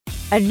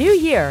A new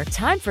year,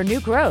 time for new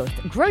growth.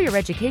 Grow your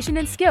education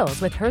and skills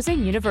with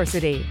Herzing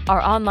University.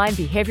 Our online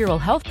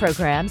behavioral health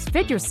programs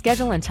fit your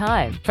schedule and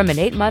time. From an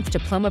 8-month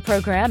diploma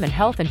program in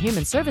health and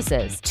human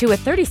services to a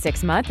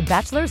 36-month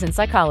bachelor's in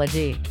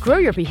psychology. Grow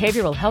your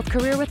behavioral health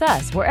career with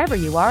us wherever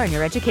you are in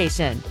your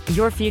education.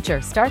 Your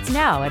future starts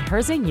now at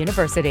Herzing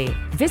University.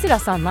 Visit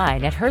us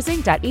online at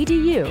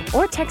herzing.edu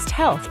or text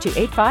health to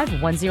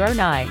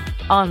 85109.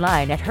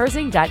 Online at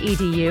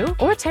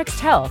herzing.edu or text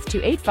health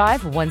to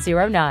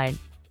 85109.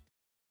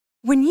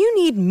 When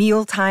you need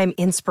mealtime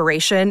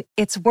inspiration,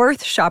 it's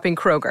worth shopping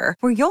Kroger,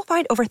 where you'll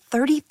find over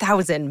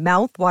 30,000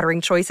 mouth-watering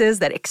choices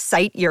that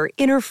excite your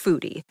inner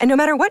foodie. And no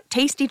matter what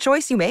tasty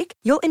choice you make,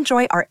 you'll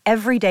enjoy our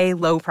everyday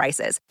low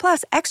prices,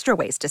 plus extra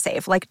ways to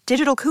save, like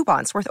digital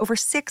coupons worth over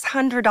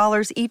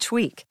 $600 each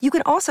week. You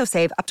can also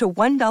save up to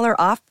 $1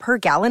 off per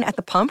gallon at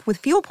the pump with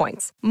fuel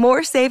points.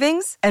 More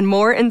savings and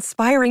more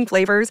inspiring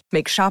flavors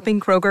make shopping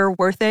Kroger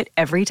worth it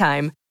every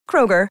time.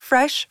 Kroger,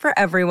 fresh for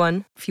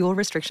everyone. Fuel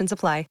restrictions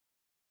apply.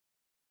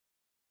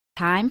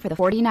 Time for the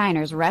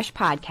 49ers Rush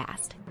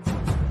Podcast.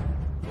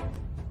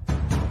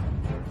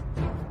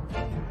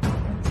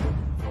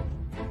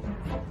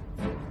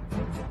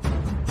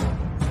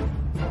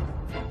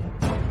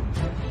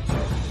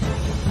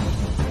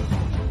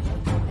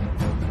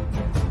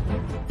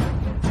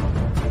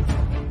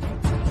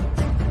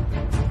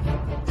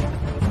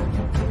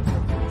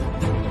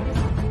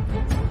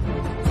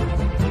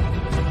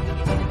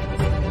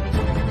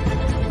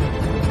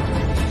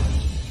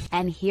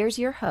 And here's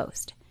your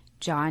host,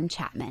 John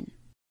Chapman.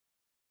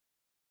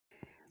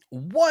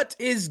 What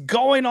is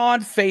going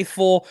on,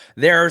 faithful?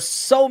 There are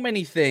so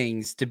many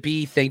things to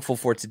be thankful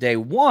for today.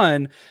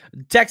 One,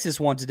 Texas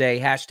won today,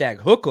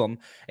 #Hook'em.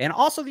 And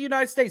also the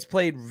United States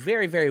played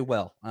very, very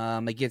well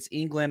against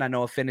England. I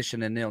know it finished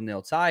in a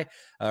 0-0 tie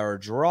or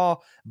draw,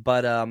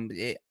 but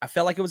I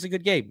felt like it was a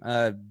good game.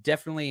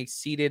 Definitely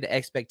exceeded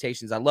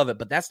expectations. I love it,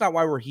 but that's not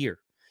why we're here.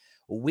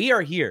 We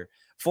are here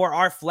for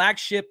our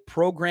flagship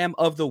program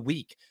of the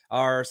week,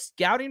 our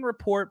scouting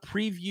report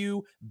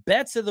preview,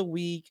 bets of the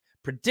week,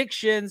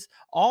 predictions,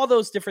 all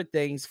those different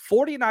things.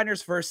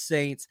 49ers versus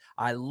Saints.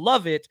 I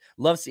love it.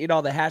 Love seeing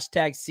all the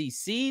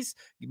 #CCs,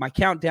 my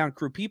countdown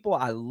crew people.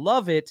 I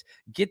love it.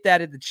 Get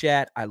that in the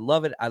chat. I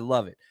love it. I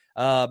love it.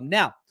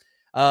 Now,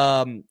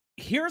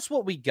 here's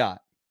what we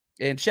got.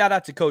 And shout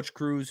out to Coach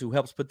Cruz, who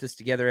helps put this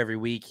together every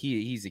week.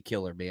 He's a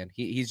killer, man.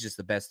 He's just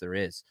the best there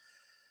is.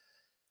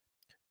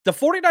 The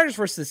 49ers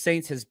versus the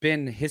Saints has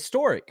been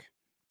historic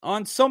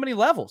on so many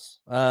levels,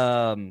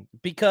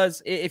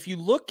 because if you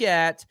look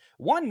at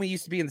one, we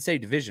used to be in the same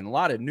division. A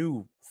lot of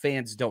new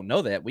fans don't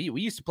know that. We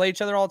used to play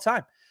each other all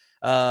the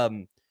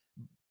time,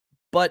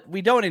 but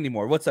we don't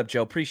anymore. What's up,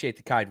 Joe? Appreciate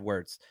the kind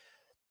words.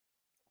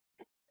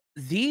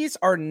 These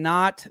are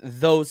not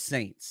those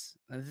Saints.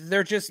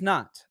 They're just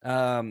not.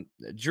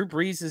 Drew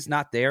Brees is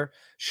not there.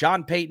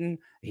 Sean Payton,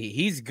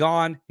 he's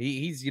gone.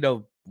 He's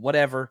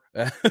whatever.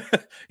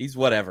 He's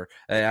whatever.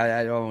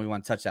 I don't even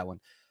want to touch that one.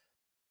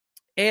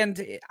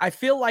 And I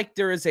feel like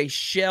there is a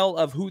shell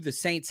of who the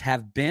Saints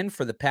have been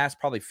for the past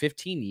probably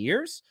 15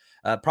 years,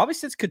 probably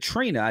since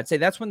Katrina. I'd say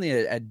that's when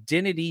the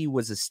identity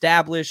was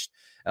established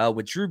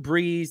with Drew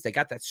Brees. They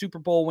got that Super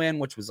Bowl win,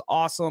 which was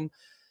awesome.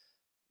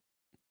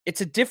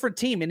 It's a different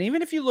team. And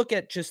even if you look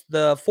at just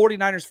the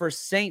 49ers versus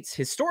Saints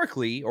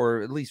historically,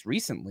 or at least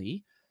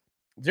recently,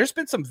 there's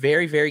been some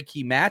very, very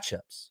key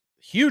matchups.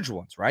 Huge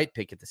ones, right?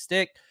 Pick at the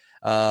stick,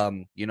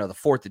 the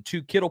 4th and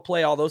 2 Kittle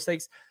play, all those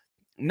things.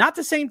 Not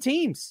the same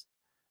teams.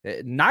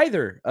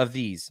 Neither of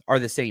these are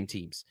the same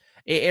teams.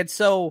 And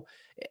so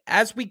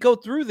as we go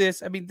through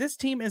this, I mean, this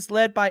team is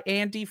led by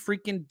Andy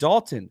freaking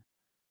Dalton,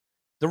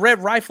 the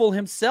Red Rifle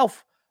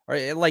himself.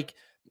 Like,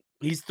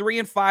 he's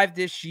 3-5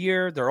 this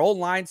year. Their old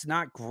line's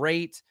not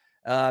great.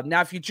 Now,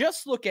 if you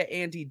just look at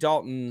Andy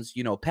Dalton's,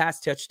 pass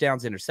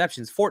touchdowns,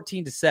 interceptions,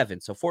 14-7.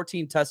 So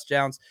 14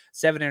 touchdowns,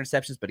 7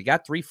 interceptions, but he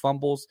got 3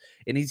 fumbles,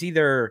 and he's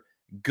either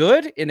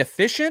good and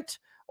efficient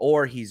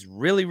or he's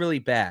really, really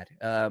bad,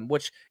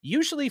 which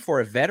usually for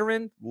a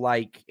veteran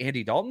like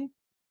Andy Dalton,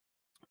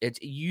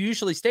 you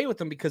usually stay with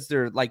them because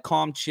they're like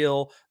calm,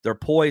 chill, they're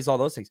poised, all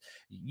those things.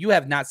 You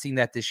have not seen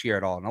that this year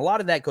at all. And a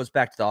lot of that goes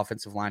back to the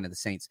offensive line of the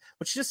Saints,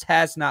 which just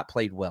has not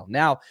played well.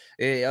 Now,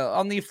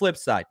 on the flip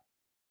side,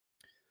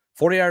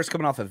 49ers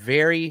coming off a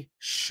very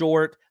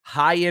short,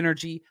 high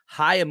energy,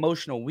 high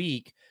emotional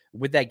week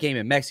with that game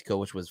in Mexico,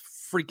 which was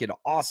freaking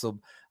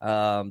awesome.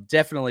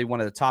 Definitely one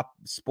of the top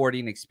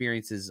sporting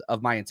experiences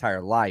of my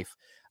entire life.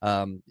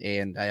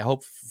 And I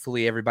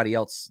hopefully everybody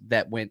else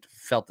that went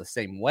felt the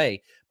same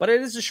way. But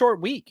it is a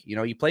short week.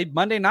 You played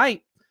Monday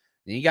night,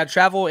 then you got to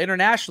travel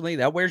internationally.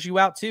 That wears you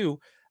out too.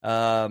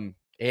 And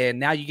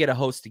now you get to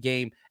host a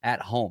game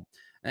at home.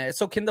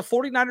 So can the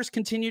 49ers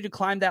continue to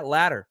climb that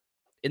ladder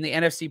in the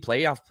NFC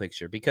playoff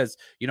picture? Because,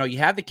 you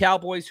have the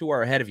Cowboys who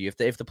are ahead of you.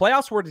 If the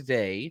playoffs were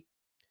today,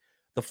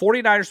 the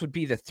 49ers would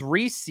be the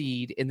 3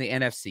 seed in the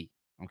NFC,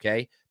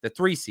 okay? The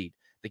 3 seed.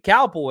 The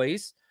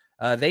Cowboys,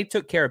 they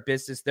took care of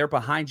business. They're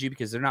behind you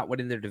because they're not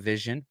winning their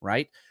division,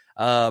 right?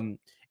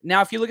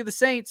 Now, if you look at the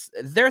Saints,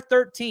 they're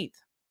 13th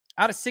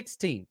out of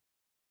 16.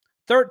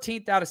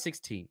 13th out of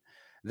 16.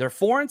 They're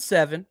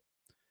 4-7,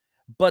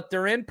 but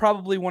they're in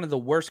probably one of the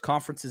worst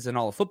conferences in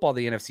all of football,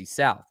 the NFC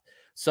South.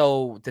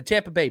 So the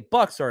Tampa Bay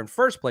Bucks are in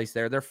first place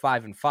there. They're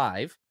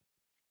 5-5.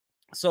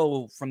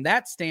 So from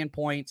that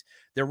standpoint,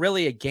 they're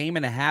really a game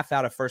and a half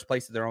out of first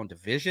place of their own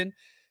division.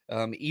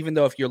 Even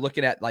though if you're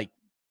looking at like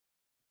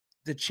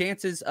the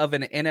chances of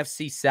an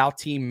NFC South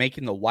team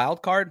making the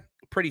wild card,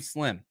 pretty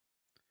slim,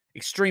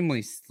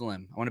 extremely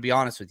slim. I want to be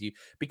honest with you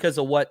because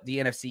of what the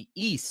NFC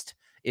East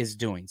is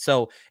doing.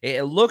 So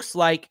it looks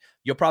like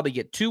you'll probably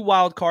get 2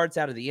 wild cards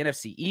out of the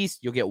NFC East.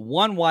 You'll get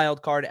 1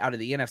 wild card out of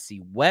the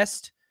NFC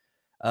West.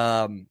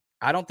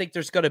 I don't think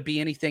there's going to be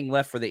anything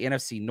left for the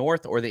NFC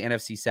North or the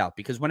NFC South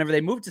because whenever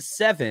they move to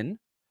 7,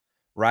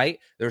 right,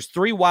 there's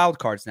 3 wild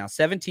cards now.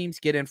 7 teams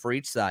get in for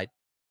each side.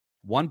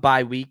 1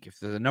 bye week if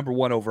they're the number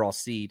 1 overall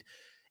seed.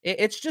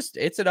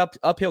 It's an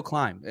uphill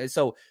climb.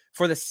 So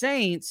for the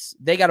Saints,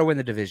 they got to win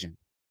the division.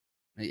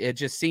 It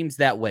just seems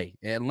that way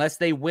unless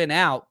they win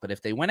out. But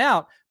if they win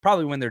out,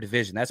 probably win their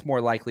division. That's more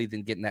likely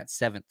than getting that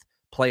 7th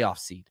playoff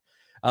seed.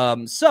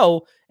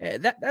 So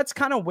that's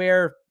kind of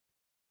where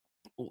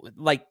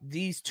like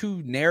these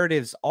 2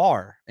 narratives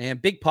are.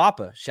 And Big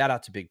Papa, shout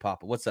out to Big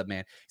Papa. What's up,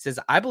 man? He says,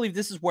 I believe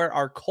this is where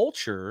our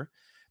culture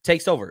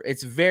takes over.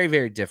 It's very,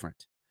 very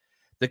different.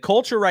 The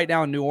culture right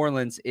now in New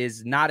Orleans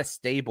is not a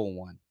stable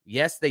one.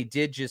 Yes, they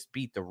did just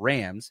beat the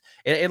Rams.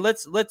 And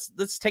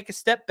let's take a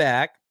step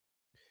back.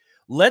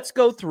 Let's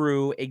go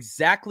through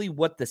exactly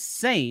what the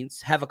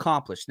Saints have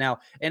accomplished. Now,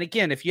 and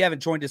again, if you haven't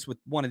joined us with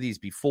one of these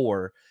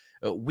before,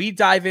 we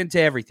dive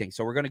into everything.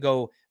 So we're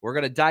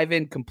going to dive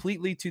in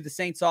completely to the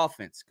Saints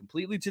offense,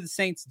 completely to the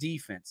Saints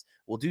defense.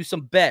 We'll do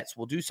some bets.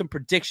 We'll do some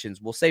predictions.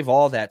 We'll save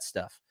all that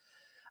stuff.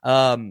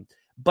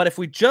 But if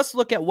we just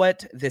look at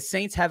what the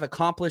Saints have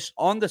accomplished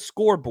on the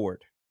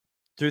scoreboard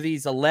through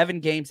these 11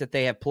 games that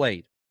they have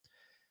played,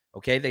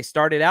 okay, they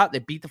started out, they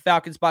beat the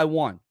Falcons by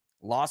 1,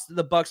 lost to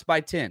the Bucks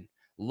by 10,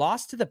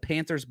 lost to the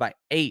Panthers by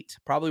 8,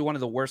 probably one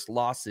of the worst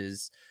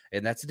losses,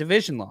 and that's a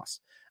division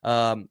loss.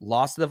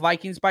 Lost to the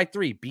Vikings by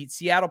 3, beat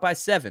Seattle by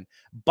 7.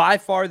 By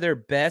far their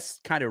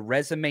best kind of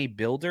resume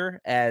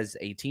builder as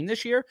a team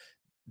this year,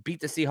 beat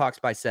the Seahawks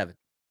by 7.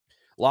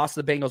 Lost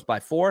to the Bengals by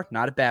 4,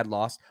 not a bad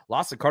loss.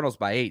 Lost to the Cardinals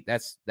by 8,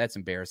 that's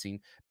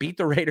embarrassing. Beat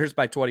the Raiders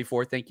by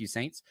 24, thank you,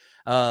 Saints.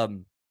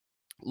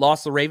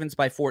 Lost the Ravens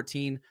by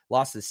 14,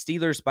 lost the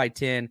Steelers by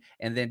 10,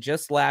 and then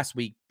just last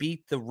week,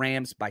 beat the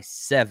Rams by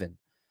 7.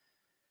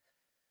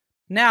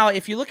 Now,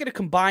 if you look at a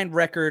combined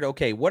record,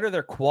 okay, what are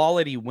their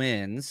quality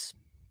wins?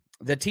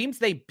 The teams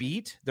they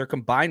beat, their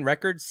combined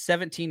record,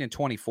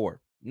 17-24.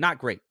 Not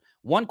great.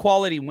 1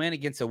 quality win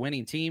against a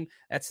winning team,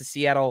 that's the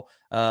Seattle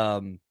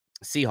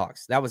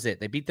Seahawks. That was it.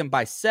 They beat them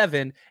by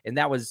 7, and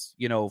that was,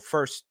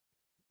 first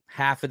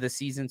half of the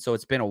season, so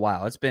it's been a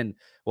while. It's been,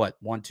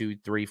 1, 2,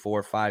 3,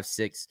 4, 5,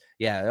 6.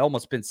 Yeah, it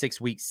almost been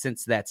 6 weeks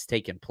since that's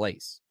taken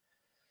place.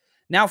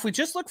 Now, if we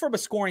just look from a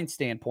scoring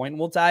standpoint,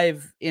 we'll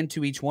dive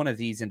into each one of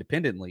these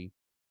independently.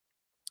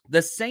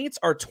 The Saints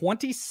are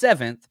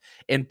 27th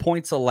in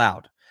points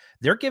allowed.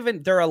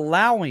 They're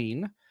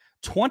allowing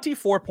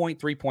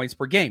 24.3 points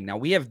per game. Now,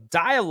 we have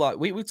dialogue.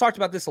 We've talked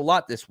about this a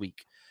lot this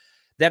week,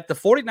 that if the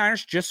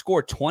 49ers just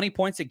scored 20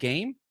 points a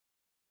game,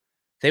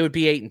 they would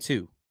be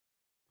 8-2.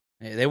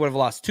 They would have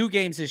lost 2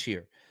 games this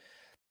year.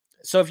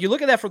 So if you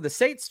look at that from the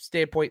Saints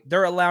standpoint,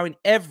 they're allowing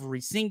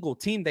every single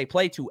team they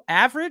play to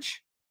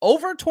average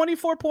over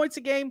 24 points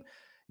a game.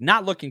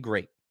 Not looking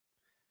great.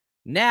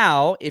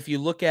 Now, if you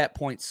look at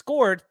points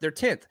scored, they're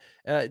 10th.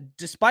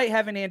 Despite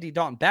having Andy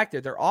Dalton back there,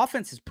 their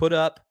offense has put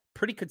up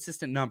pretty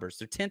consistent numbers.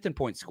 They're 10th in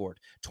points scored,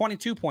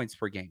 22 points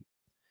per game,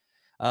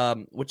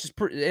 which is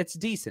it's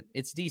decent.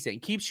 It's decent.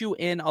 It keeps you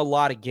in a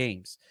lot of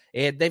games.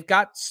 And they've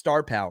got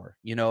star power.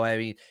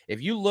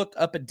 If you look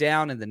up and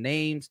down in the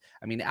names,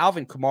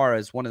 Alvin Kamara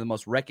is one of the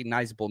most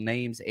recognizable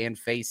names and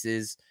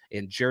faces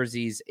and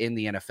jerseys in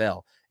the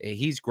NFL.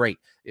 He's great.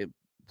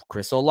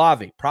 Chris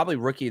Olave, probably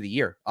rookie of the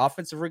year,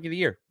 offensive rookie of the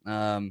year.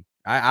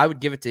 I would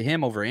give it to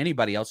him over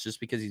anybody else just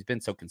because he's been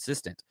so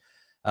consistent.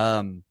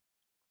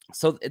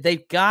 So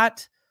they've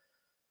got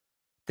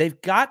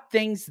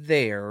things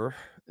there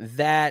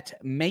that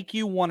make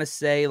you want to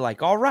say,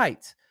 like, all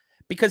right,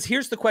 because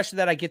here's the question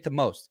that I get the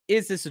most.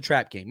 Is this a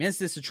trap game? Is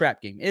this a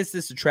trap game? Is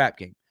this a trap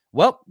game?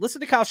 Well, listen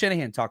to Kyle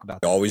Shanahan talk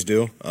about that. I always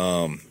do.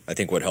 I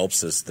think what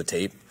helps is the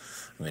tape.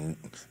 New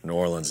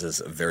Orleans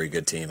is a very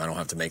good team. I don't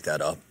have to make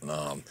that up.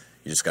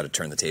 You just got to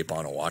turn the tape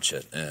on and watch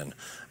it. And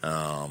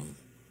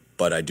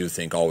but I do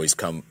think always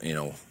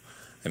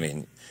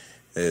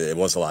it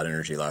was a lot of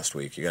energy last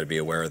week. You got to be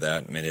aware of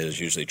that. It is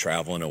usually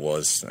traveling. It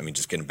was,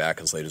 just getting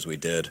back as late as we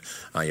did.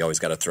 You always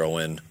got to throw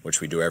in,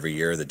 which we do every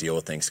year, the deal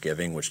with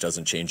Thanksgiving, which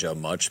doesn't change up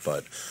much.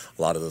 But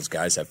a lot of those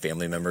guys have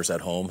family members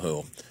at home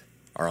who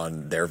are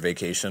on their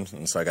vacation.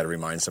 And so I got to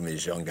remind some of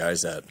these young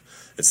guys that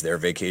it's their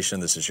vacation.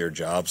 This is your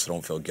job, so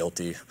don't feel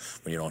guilty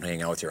when you don't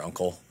hang out with your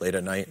uncle late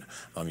at night.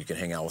 You can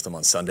hang out with him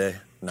on Sunday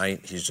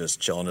night. He's just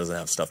chilling, doesn't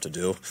have stuff to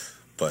do.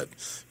 But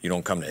you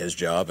don't come to his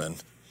job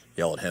and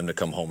yell at him to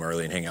come home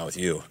early and hang out with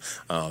you.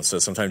 So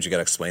sometimes you got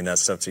to explain that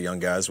stuff to young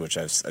guys, which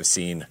I've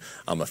seen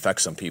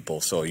affect some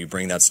people. So you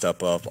bring that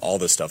stuff up, all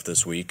this stuff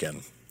this week,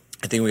 and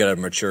I think we got a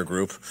mature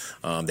group.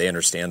 They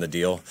understand the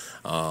deal,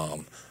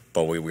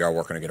 but we are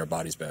working to get our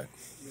bodies back.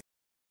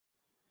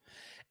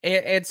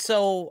 And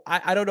so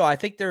I don't know. I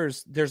think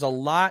there's a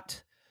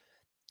lot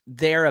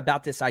there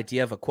about this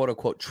idea of a quote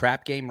unquote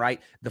trap game,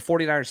 right? The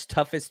 49ers'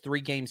 toughest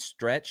 3-game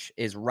stretch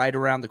is right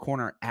around the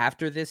corner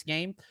after this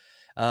game,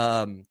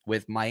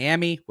 with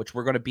Miami, which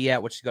we're going to be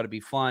at, which is going to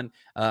be fun.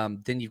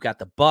 Then you've got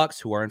the Bucks,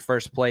 who are in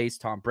first place,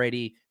 Tom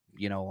Brady,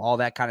 all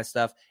that kind of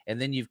stuff. And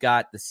then you've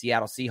got the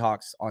Seattle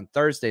Seahawks on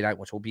Thursday night,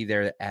 which will be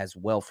there as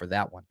well for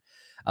that one.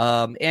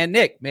 And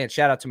Nick, man,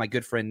 shout out to my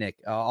good friend Nick.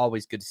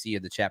 Always good to see you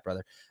in the chat,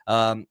 brother.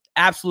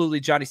 Absolutely,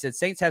 Johnny said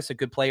Saints have some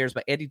good players,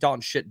 but Andy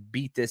Dalton shouldn't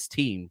beat this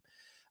team.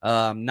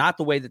 Not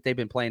the way that they've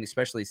been playing,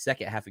 especially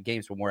second half of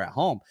games when we're at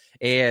home.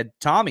 And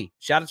Tommy,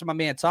 shout out to my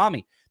man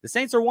Tommy. The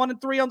Saints are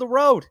 1-3 on the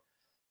road.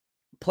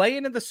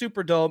 Playing in the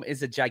Superdome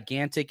is a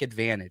gigantic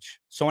advantage.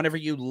 So whenever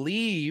you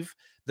leave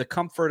the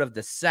comfort of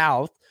the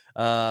South,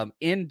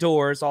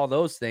 indoors, all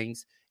those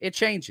things, it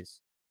changes.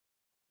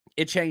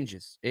 It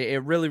changes.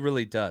 It really,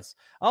 really does.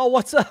 Oh,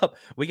 what's up?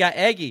 We got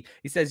Eggy.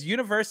 He says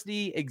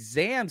university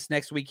exams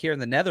next week here in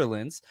the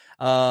Netherlands.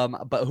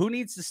 But who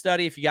needs to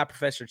study if you got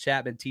Professor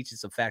Chapman teaching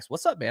some facts?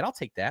 What's up, man? I'll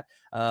take that.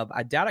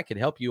 I doubt I can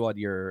help you on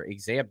your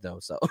exam, though.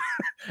 So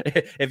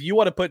if you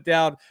want to put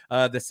down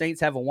the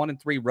Saints have a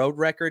 1-3 road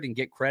record and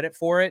get credit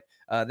for it,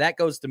 that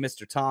goes to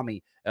Mr.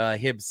 Tommy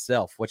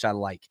himself, which I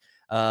like.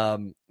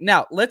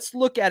 Now, let's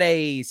look at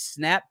a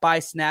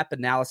snap-by-snap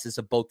analysis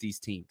of both these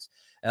teams.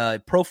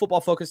 Pro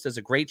Football Focus does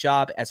a great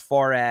job as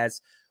far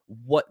as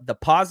what the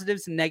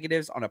positives and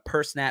negatives on a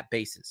per snap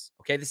basis.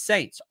 Okay, the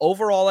Saints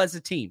overall as a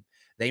team,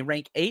 they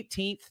rank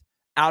 18th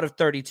out of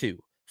 32.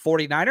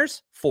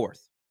 49ers,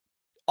 4th.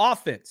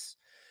 Offense,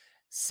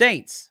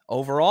 Saints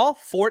overall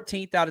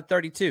 14th out of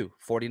 32.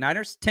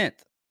 49ers,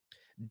 10th.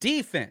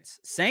 Defense,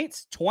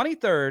 Saints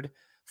 23rd.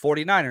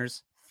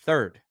 49ers,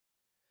 3rd.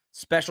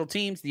 Special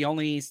teams, the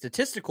only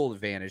statistical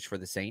advantage for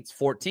the Saints,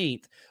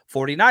 14th.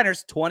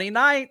 49ers,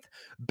 29th.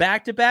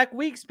 Back-to-back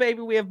weeks,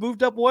 baby. We have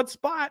moved up one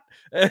spot.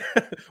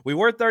 We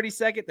were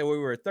 32nd, then we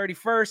were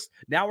 31st.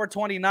 Now we're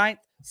 29th.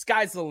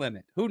 Sky's the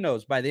limit. Who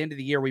knows? By the end of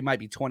the year, we might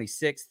be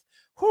 26th.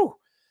 Whew.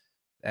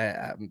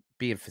 I'm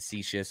being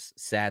facetious,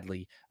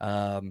 sadly.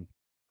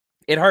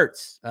 It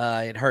hurts.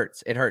 It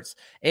hurts.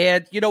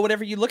 And,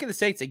 whenever you look at the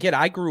Saints, again,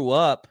 I grew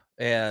up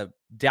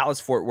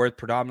Dallas-Fort Worth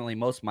predominantly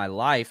most of my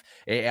life.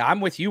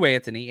 I'm with you,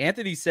 Anthony.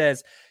 Anthony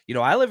says,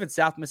 I live in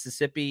South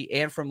Mississippi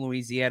and from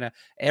Louisiana.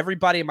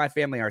 Everybody in my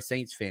family are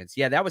Saints fans.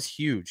 Yeah, that was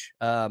huge.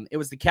 It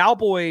was the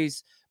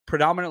Cowboys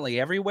predominantly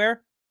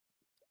everywhere.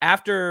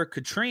 After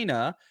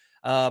Katrina,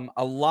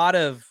 a lot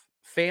of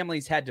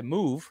families had to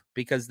move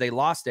because they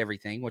lost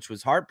everything, which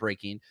was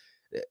heartbreaking.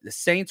 The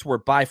Saints were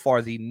by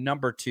far the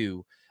number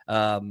 2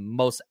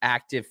 most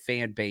active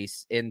fan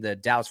base in the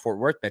Dallas-Fort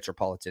Worth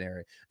metropolitan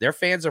area. Their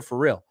fans are for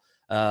real.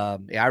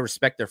 I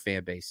respect their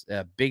fan base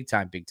big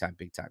time.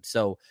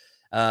 So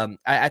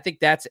I think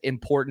that's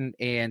important.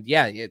 And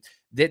yeah,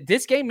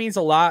 this game means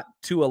a lot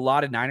to a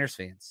lot of Niners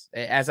fans.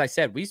 As I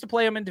said, we used to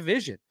play them in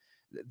division.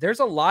 There's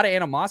a lot of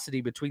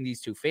animosity between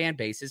these two fan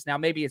bases. Now,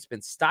 maybe it's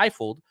been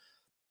stifled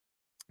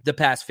the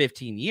past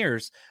 15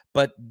 years,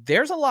 but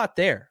there's a lot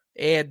there.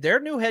 And their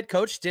new head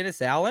coach,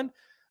 Dennis Allen,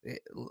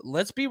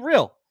 let's be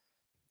real,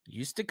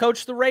 used to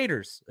coach the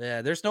Raiders.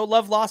 There's no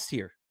love lost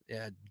here.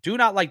 Do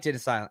not like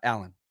Dennis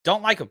Allen.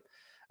 Don't like him.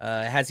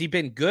 Has he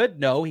been good?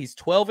 No, he's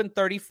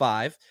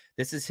 12-35.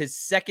 This is his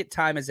second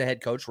time as a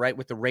head coach, right?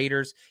 With the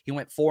Raiders, he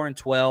went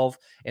 4-12,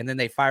 and then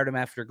they fired him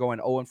after going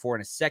 0-4 in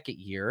his second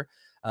year.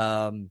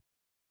 And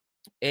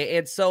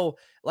so,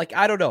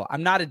 I don't know.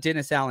 I'm not a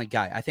Dennis Allen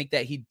guy. I think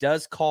that he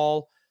does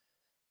call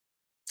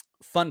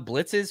fun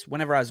blitzes.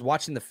 Whenever I was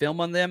watching the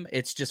film on them,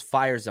 it's just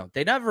fire zone.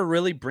 They never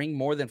really bring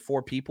more than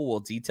 4 people.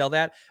 We'll detail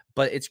that,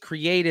 but it's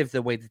creative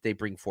the way that they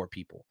bring 4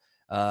 people.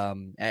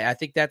 I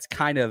think that's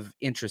kind of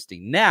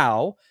interesting.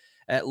 Now,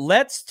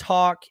 let's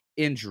talk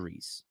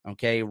injuries,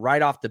 okay,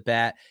 right off the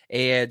bat.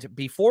 And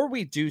before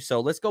we do so,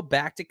 let's go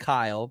back to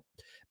Kyle.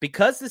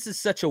 Because this is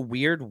such a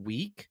weird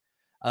week,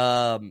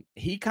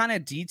 he kind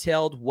of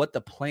detailed what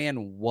the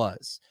plan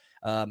was.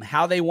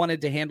 How they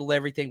wanted to handle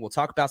everything. We'll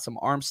talk about some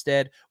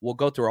Armstead. We'll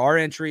go through our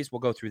entries. We'll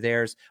go through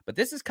theirs. But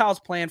this is Kyle's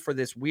plan for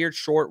this weird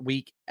short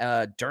week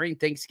during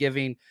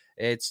Thanksgiving.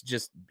 It's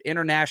just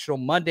international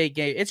Monday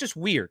game. It's just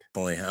weird.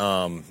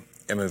 And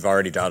we've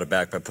already dialed it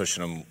back by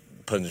pushing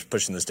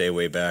this day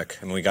way back.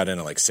 I mean, we got in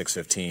at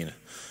 6:15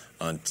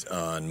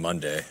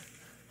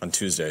 on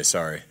Tuesday,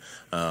 sorry.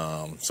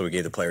 So we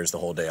gave the players the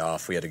whole day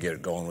off. We had to get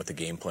it going with the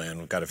game plan.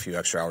 We got a few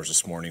extra hours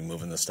this morning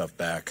moving the stuff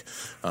back.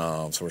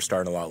 So we're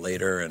starting a lot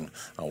later, and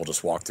we'll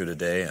just walk through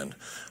today, and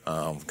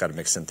got to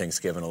mix in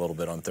Thanksgiving a little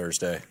bit on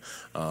Thursday.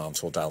 So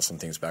we'll dial some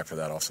things back for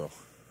that also.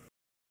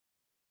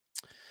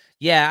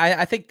 Yeah,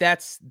 I think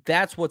that's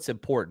what's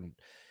important.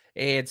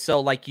 And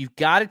so, like, you've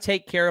got to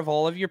take care of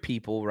all of your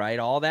people, right?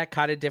 All that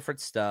kind of different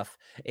stuff.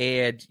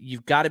 And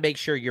you've got to make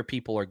sure your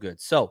people are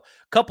good. So,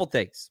 couple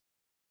things.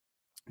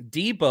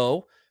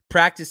 Debo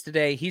practiced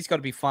today. He's going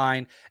to be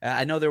fine.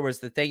 I know there was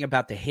the thing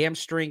about the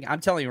hamstring. I'm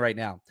telling you right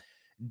now,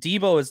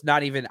 Debo is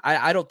not even,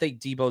 I don't think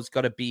Debo's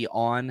going to be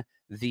on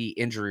the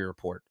injury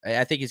report.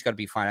 I think he's going to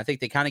be fine. I think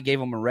they kind of gave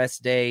him a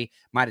rest day,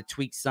 might have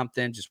tweaked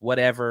something, just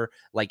whatever.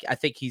 Like, I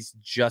think he's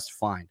just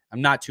fine.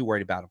 I'm not too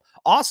worried about him.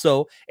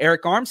 Also,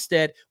 Eric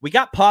Armstead, we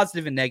got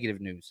positive and negative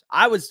news.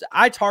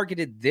 I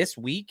targeted this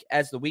week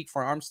as the week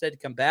for Armstead to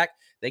come back.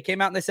 They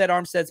came out and they said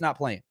Armstead's not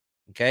playing.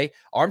 Okay.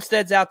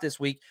 Armstead's out this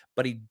week,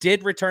 but he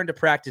did return to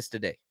practice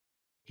today.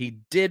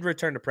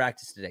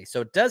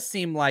 So it does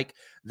seem like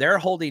they're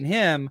holding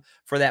him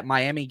for that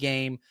Miami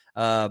game,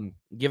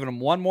 giving him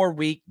one more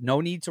week.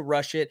 No need to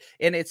rush it.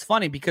 And it's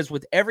funny because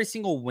with every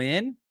single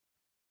win,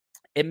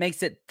 it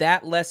makes it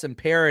that less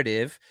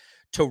imperative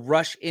to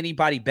rush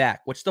anybody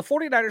back, which the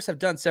 49ers have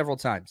done several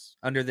times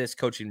under this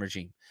coaching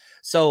regime.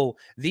 So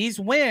these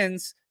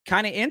wins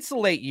kind of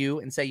insulate you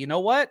and say, you know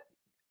what,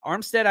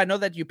 Armstead, I know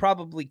that you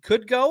probably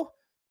could go.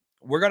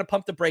 We're going to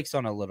pump the brakes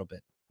on a little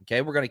bit.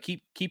 Okay, we're going to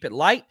keep it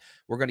light.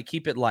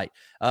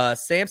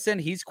 Samson,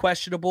 he's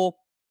questionable.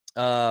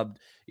 And,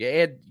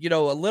 you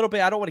know, a little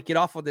bit, I don't want to get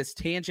off on this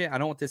tangent. I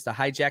don't want this to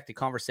hijack the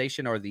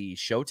conversation or the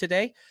show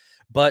today.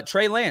 But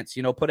Trey Lance,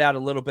 you know, put out a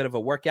little bit of a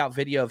workout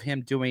video of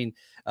him doing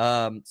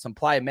some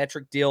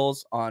plyometric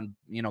deals on,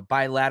 you know,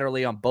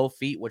 bilaterally on both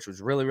feet, which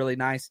was really, really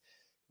nice.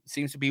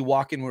 Seems to be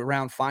walking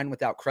around fine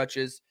without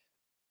crutches.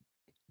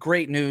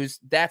 Great news.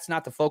 That's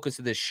not the focus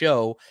of this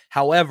show.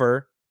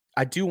 However,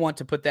 I do want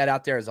to put that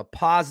out there as a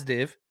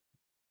positive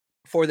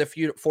for the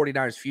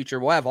 49ers future.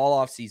 We'll have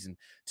all offseason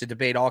to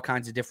debate all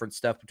kinds of different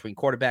stuff between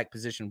quarterback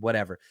position,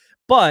 whatever.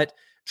 But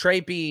Trey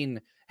being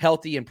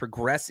healthy and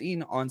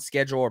progressing on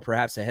schedule or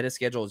perhaps ahead of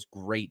schedule is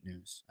great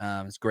news.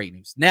 It's great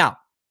news. Now,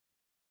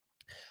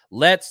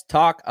 let's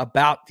talk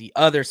about the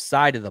other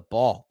side of the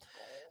ball.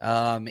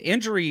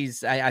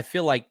 Injuries, I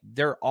feel like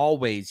they're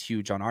always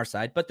huge on our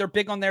side, but they're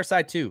big on their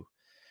side too.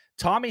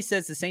 Tommy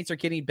says the Saints are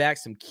getting back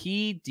some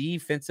key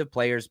defensive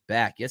players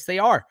back. Yes, they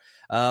are.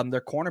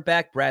 Their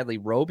cornerback, Bradley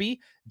Roby,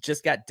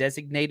 just got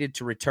designated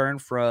to return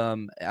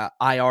from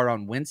IR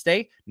on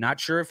Wednesday. Not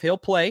sure if he'll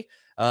play,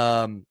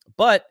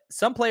 but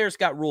some players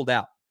got ruled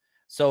out.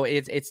 So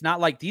it's not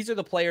like these are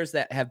the players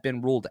that have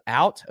been ruled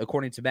out,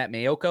 according to Matt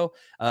Mayoko.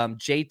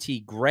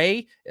 JT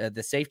Gray,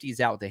 the safety, is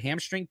out with a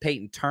hamstring.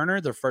 Peyton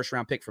Turner, their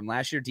first-round pick from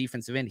last year,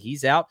 defensive end,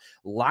 he's out.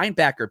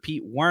 Linebacker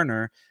Pete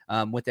Werner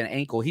with an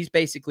ankle. He's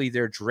basically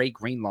their Dre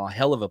Greenlaw,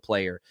 hell of a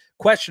player.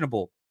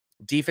 Questionable.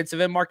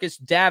 Defensive end Marcus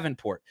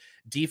Davenport.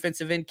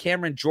 Defensive end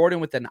Cameron Jordan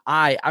with an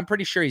eye. I'm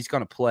pretty sure he's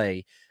going to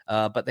play,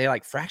 but they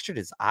fractured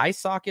his eye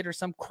socket or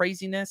some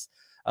craziness.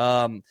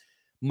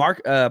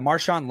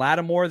 Marshawn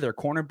Lattimore, their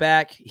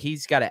cornerback,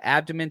 he's got an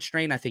abdomen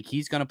strain. I think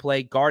he's going to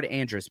play. Guard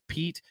Andrus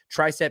Pete,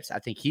 triceps, I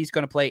think he's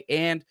going to play.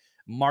 And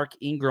Mark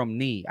Ingram,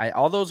 knee.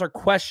 All those are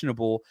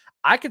questionable.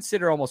 I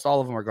consider almost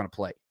all of them are going to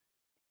play.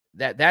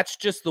 That's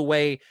just the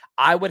way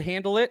I would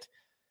handle it.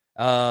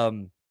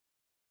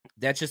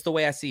 That's just the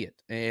way I see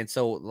it. And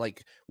so,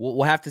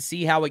 we'll have to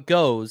see how it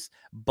goes.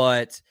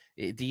 But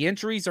the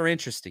injuries are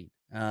interesting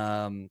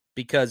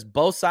because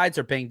both sides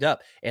are banged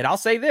up. And I'll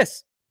say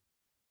this.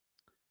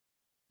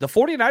 The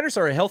 49ers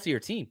are a healthier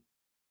team.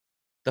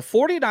 The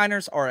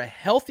 49ers are a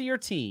healthier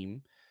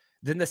team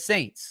than the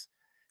Saints.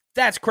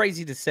 That's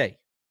crazy to say.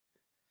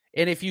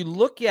 And if you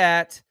look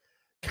at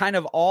kind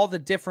of all the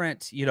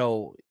different,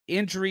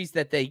 injuries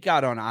that they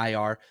got on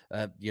IR,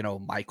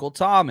 Michael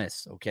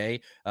Thomas,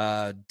 okay,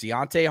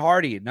 Deontay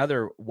Hardy,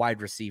 another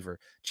wide receiver,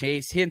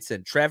 Chase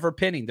Henson, Trevor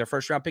Penning, their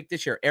first-round pick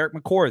this year, Eric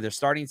McCoy, their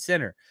starting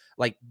center.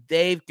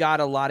 They've got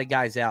a lot of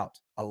guys out.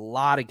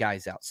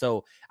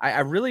 So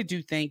I really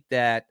do think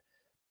that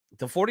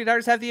the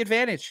 49ers have the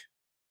advantage.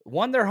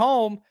 One, they're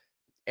home,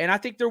 and I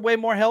think they're way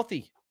more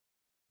healthy.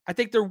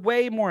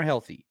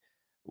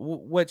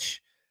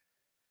 Which,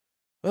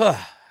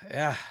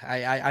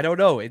 I don't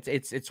know.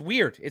 It's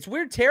weird. It's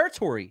weird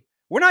territory.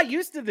 We're not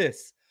used to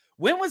this.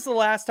 When was the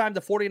last time the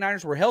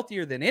 49ers were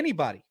healthier than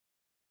anybody?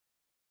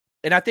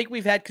 And I think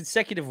we've had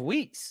consecutive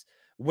weeks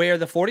where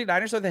the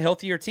 49ers are the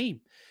healthier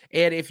team.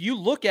 And if you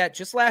look at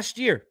just last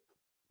year,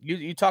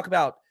 you talk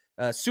about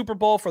Super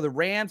Bowl for the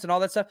Rams and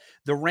all that stuff.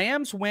 The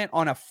Rams went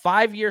on a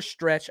 5-year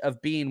stretch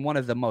of being one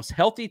of the most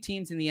healthy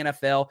teams in the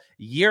NFL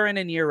year in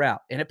and year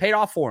out, and it paid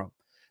off for them.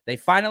 They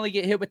finally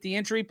get hit with the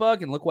injury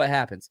bug, and look what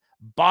happens.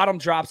 Bottom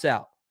drops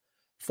out.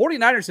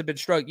 49ers have been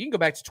struggling. You can go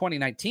back to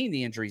 2019,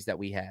 the injuries that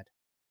we had.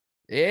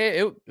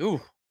 Yikes.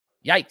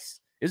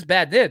 It was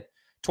bad then.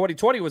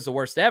 2020 was the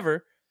worst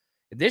ever.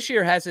 This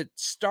year hasn't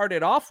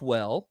started off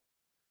well,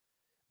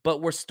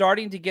 but we're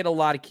starting to get a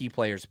lot of key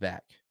players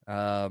back.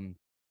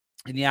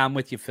 And yeah, I'm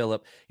with you,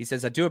 Philip. He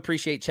says, I do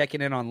appreciate checking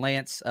in on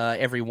Lance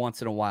every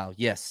once in a while.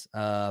 Yes,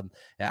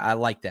 I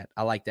like that.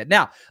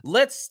 Now,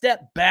 let's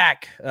step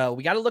back.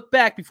 We got to look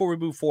back before we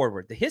move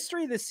forward. The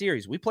history of this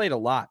series, we played a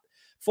lot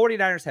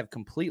 49ers have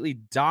completely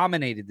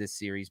dominated this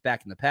series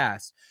back in the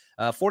past.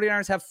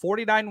 49ers have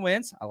 49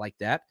 wins. I like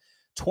that.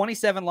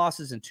 27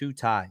 losses and 2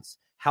 ties.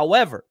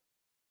 However,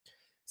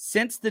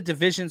 since the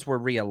divisions were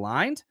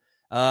realigned,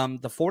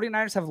 the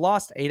 49ers have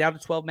lost 8 out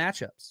of 12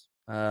 matchups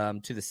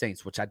to the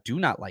Saints, which I do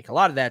not like. A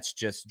lot of that's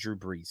just Drew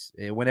Brees.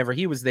 Whenever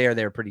he was there,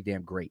 they were pretty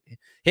damn great.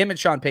 Him and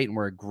Sean Payton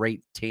were a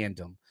great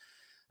tandem.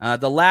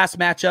 The last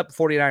matchup, the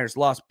 49ers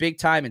lost big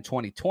time in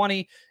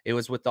 2020. It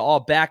was with the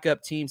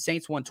all-backup team.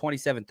 Saints won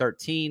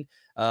 27-13.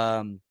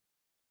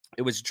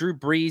 It was Drew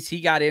Brees.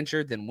 He got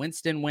injured. Then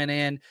Winston went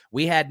in.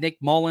 We had Nick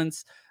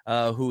Mullins,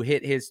 who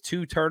hit his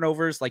 2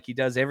 turnovers like he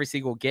does every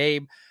single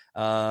game.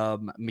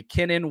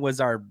 McKinnon was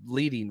our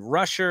leading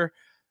rusher.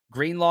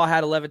 Greenlaw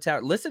had 11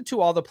 towers. Listen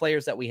to all the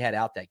players that we had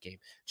out that game.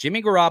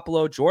 Jimmy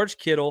Garoppolo, George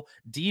Kittle,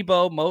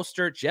 Debo,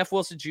 Mostert, Jeff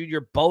Wilson Jr.,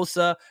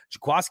 Bosa,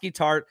 Jaquiski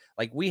Tart.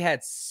 Like, we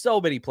had so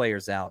many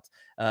players out.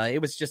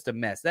 It was just a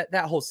mess.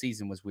 That whole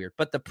season was weird.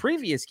 But the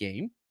previous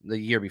game, the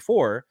year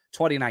before,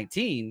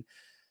 2019,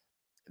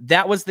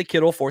 that was the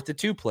Kittle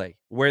 4th-2 play,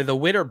 where the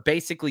winner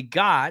basically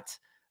got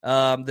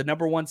the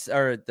number one,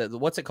 or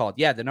what's it called?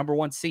 Yeah, the number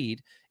 1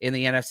 seed in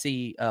the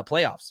NFC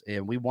playoffs.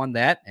 And we won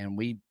that, and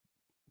we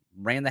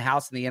ran the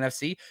house in the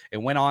NFC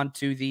and went on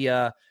to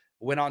the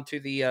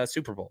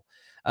Super Bowl.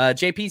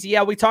 JP's,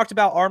 yeah, we talked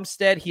about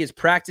Armstead. He is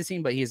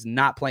practicing, but he is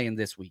not playing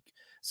this week.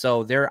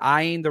 So they're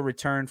eyeing the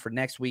return for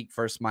next week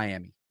versus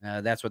Miami.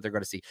 That's what they're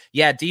going to see.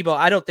 Yeah, Debo,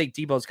 I don't think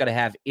Debo's going to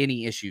have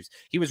any issues.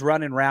 He was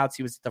running routes.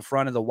 He was at the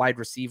front of the wide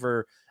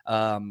receiver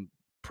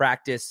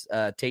practice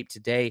tape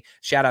today.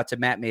 Shout out to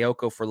Matt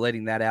Mayoko for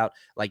letting that out.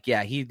 Like,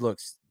 yeah,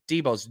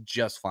 Debo's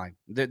just fine.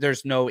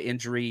 There's no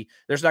injury.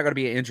 There's not going to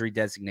be an injury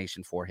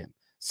designation for him.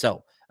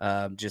 So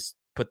just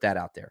put that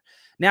out there.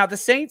 Now, the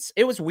Saints,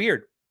 it was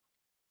weird.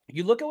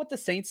 You look at what the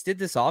Saints did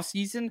this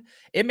offseason,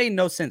 it made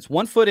no sense.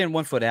 1 foot in,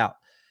 1 foot out.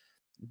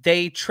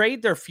 They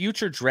trade their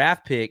future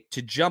draft pick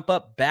to jump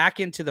up back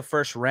into the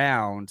first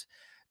round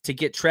to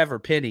get Trevor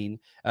Penning.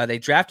 They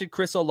drafted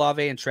Chris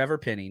Olave and Trevor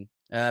Penning.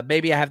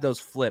 Maybe I have those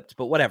flipped,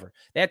 but whatever.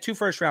 They had 2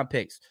 first-round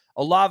picks.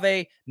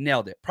 Olave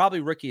nailed it. Probably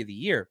rookie of the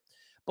year.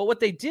 But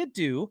what they did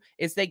do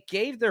is they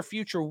gave their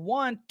future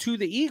 1 to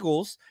the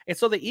Eagles. And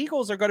so the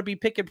Eagles are going to be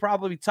picking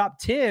probably top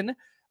 10,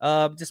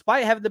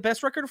 despite having the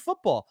best record of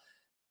football.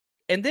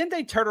 And then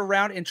they turn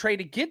around and trade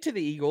again to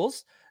the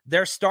Eagles,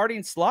 their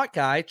starting slot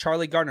guy,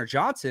 Charlie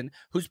Gardner-Johnson,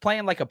 who's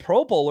playing like a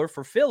Pro Bowler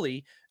for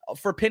Philly,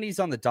 for pennies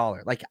on the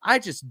dollar. Like, I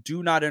just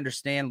do not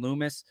understand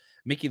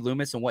Mickey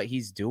Loomis, and what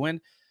he's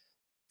doing.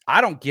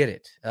 I don't get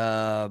it.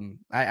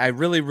 I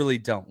really, really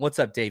don't. What's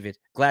up, David?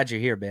 Glad you're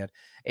here, man.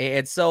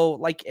 And so,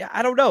 like,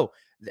 I don't know.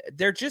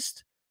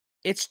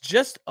 It's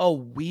just a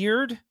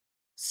weird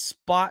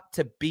spot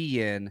to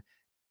be in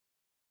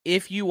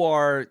if you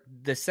are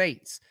the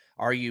Saints.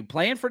 Are you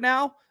playing for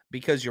now?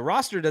 Because your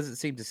roster doesn't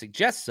seem to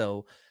suggest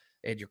so,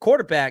 and your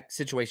quarterback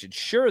situation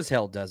sure as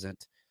hell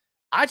doesn't.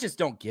 I just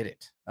don't get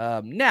it.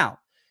 Now,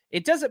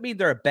 it doesn't mean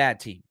they're a bad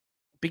team,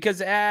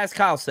 because as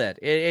Kyle said,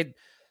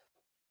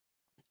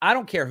 I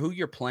don't care who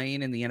you're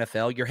playing in the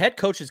NFL. Your head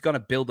coach is going to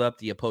build up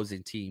the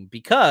opposing team,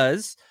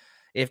 because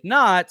if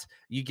not,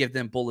 you give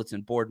them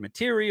bulletin board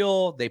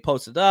material. They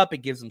post it up. It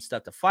gives them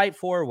stuff to fight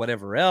for,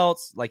 whatever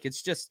else. Like,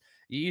 it's just,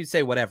 you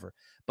say whatever.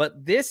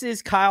 But this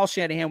is Kyle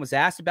Shanahan was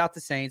asked about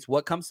the Saints.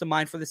 What comes to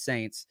mind for the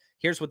Saints?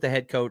 Here's what the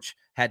head coach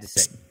had to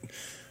say.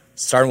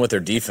 Starting with their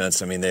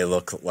defense, I mean, they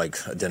look like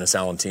a Dennis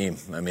Allen team.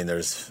 I mean,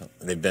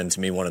 they've been, to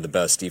me, one of the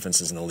best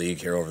defenses in the league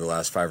here over the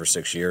last 5 or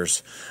 6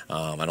 years.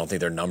 I don't think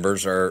their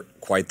numbers are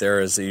quite there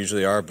as they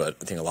usually are, but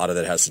I think a lot of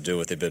that has to do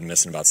with they've been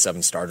missing about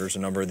 7 starters a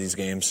number of these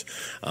games.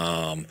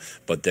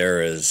 But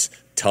they're as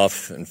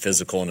tough and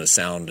physical and as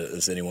sound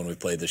as anyone we've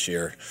played this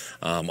year.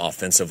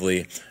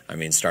 Offensively, I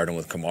mean, starting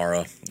with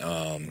Kamara,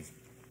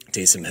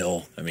 Taysom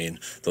Hill, I mean,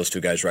 those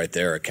 2 guys right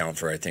there account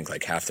for, I think,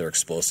 like half their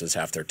explosives,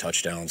 half their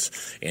touchdowns.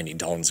 Andy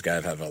Dalton's a guy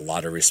I have a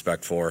lot of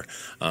respect for.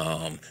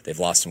 They've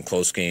lost some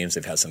close games.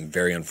 They've had some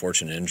very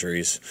unfortunate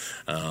injuries.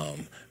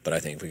 But I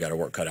think we got our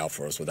work cut out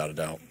for us, without a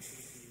doubt.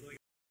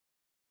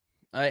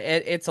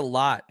 It's a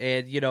lot.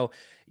 And,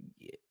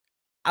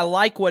 I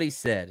like what he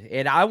said.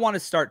 And I want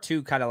to start,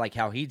 too, kind of like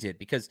how he did.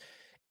 Because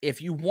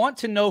if you want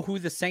to know who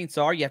the Saints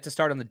are, you have to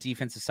start on the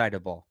defensive side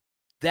of the ball.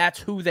 That's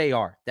who they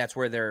are. That's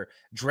where their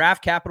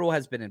draft capital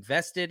has been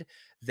invested.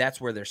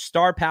 That's where their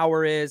star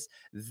power is.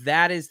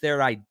 That is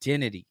their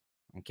identity,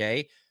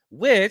 okay?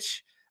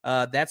 Which,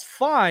 that's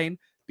fine,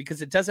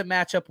 because it doesn't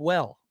match up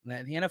well. The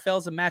NFL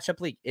is a matchup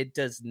league. It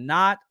does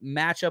not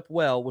match up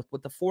well with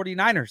what the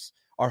 49ers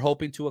are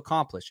hoping to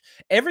accomplish.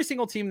 Every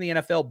single team in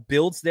the NFL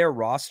builds their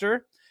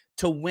roster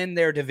to win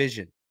their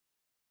division.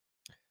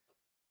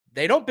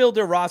 They don't build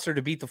their roster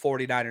to beat the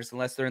 49ers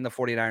unless they're in the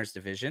 49ers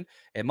division.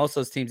 And most of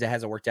those teams, it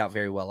hasn't worked out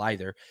very well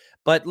either.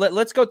 But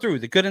let's go through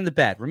the good and the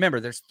bad. Remember,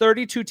 there's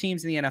 32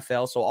 teams in the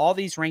NFL, so all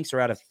these ranks are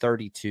out of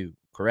 32,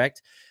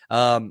 correct?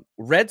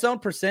 Red zone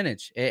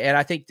percentage. And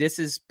I think this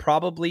is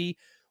probably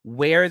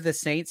where the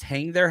Saints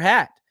hang their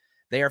hat.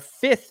 They are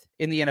 5th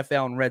in the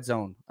NFL in red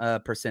zone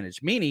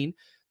percentage, meaning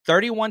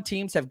 31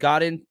 teams have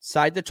got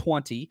inside the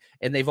 20,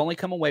 and they've only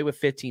come away with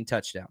 15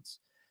 touchdowns.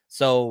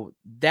 So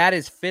that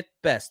is fifth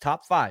best,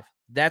 top 5.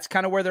 That's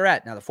kind of where they're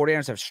at. Now, the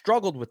 49ers have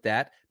struggled with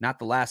that, not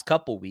the last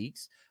couple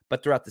weeks,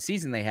 but throughout the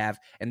season they have,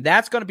 and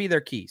that's going to be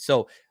their key.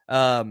 So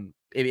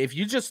if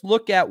you just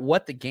look at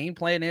what the game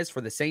plan is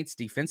for the Saints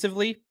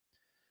defensively,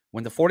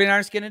 when the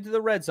 49ers get into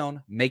the red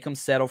zone, make them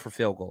settle for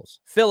field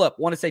goals. Philip,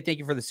 want to say thank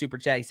you for the super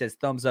chat. He says,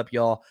 thumbs up,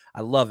 y'all. I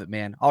love it,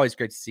 man. Always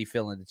great to see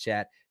Phil in the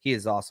chat. He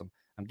is awesome.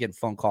 I'm getting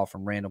phone call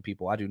from random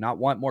people. I do not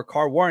want more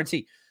car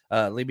warranty.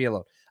 Leave me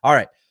alone. All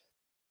right.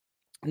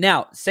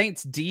 Now,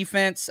 Saints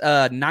defense,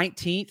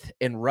 19th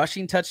in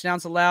rushing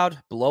touchdowns allowed,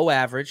 below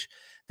average.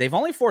 They've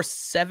only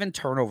forced 7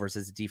 turnovers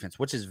as a defense,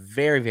 which is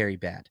very, very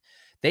bad.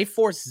 They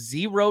forced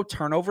 0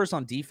 turnovers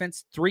on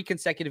defense 3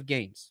 consecutive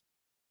games.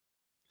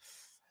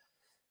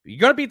 You're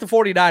going to beat the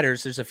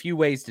 49ers. There's a few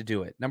ways to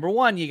do it. Number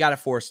one, you got to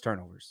force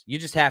turnovers. You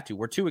just have to.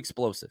 We're too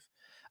explosive.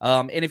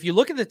 And if you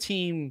look at the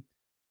team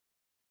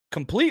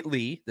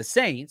completely, the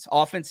Saints,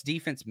 offense,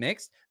 defense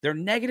mixed, they're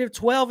negative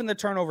 12 in the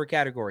turnover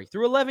category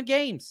through 11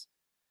 games.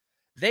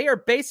 They are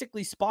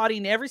basically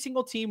spotting every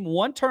single team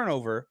 1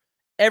 turnover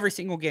every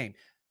single game.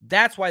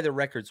 That's why the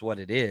record's what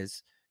it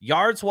is.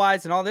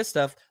 Yards-wise and all this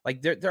stuff,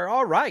 like they're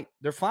all right.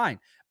 They're fine.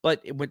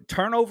 But when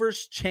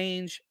turnovers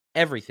change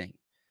everything.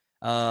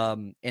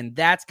 And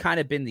that's kind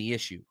of been the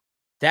issue.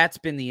 That's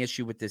been the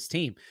issue with this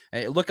team.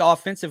 Look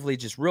offensively,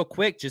 just real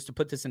quick, just to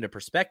put this into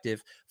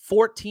perspective,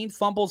 14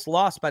 fumbles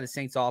lost by the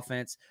Saints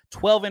offense,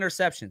 12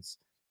 interceptions.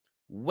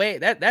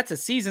 That's a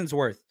season's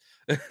worth.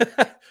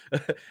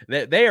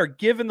 They are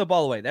giving the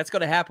ball away. That's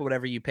going to happen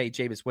whenever you pay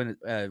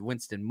Jameis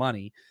Winston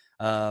money.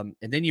 And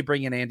then you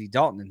bring in Andy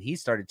Dalton, and he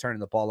started turning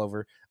the ball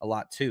over a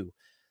lot too.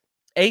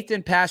 8th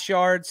in pass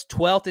yards,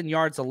 12th in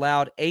yards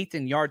allowed, 8th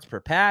in yards per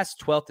pass,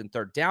 12th in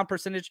third down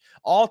percentage,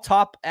 all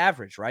top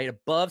average, right?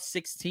 Above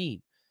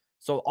 16.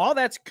 So all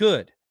that's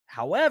good.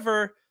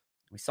 However,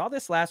 we saw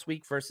this last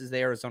week versus the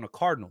Arizona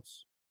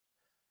Cardinals.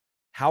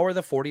 How are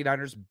the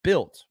 49ers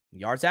built?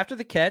 Yards after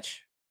the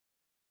catch,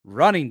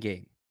 running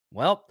game.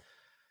 Well,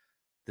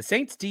 the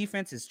Saints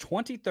defense is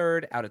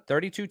 23rd out of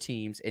 32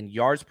 teams in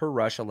yards per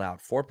rush allowed,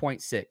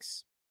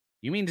 4.6.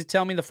 You mean to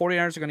tell me the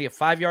 49ers are going to get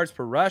 5 yards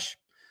per rush?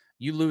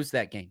 You lose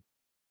that game.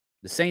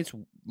 The Saints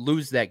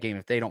lose that game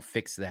if they don't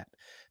fix that.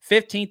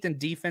 15th in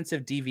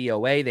defensive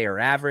DVOA, they are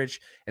average,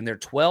 and they're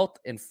 12th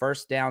in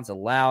first downs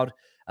allowed.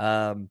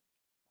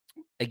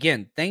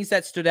 Again, things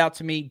that stood out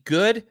to me,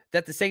 good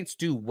that the Saints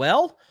do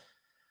well.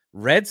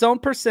 Red zone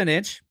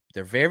percentage,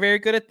 they're very, very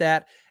good at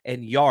that.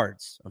 And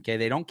yards, okay?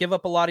 They don't give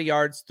up a lot of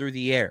yards through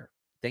the air.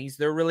 Things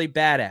they're really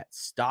bad at,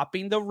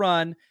 stopping the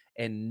run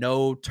and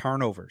no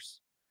turnovers.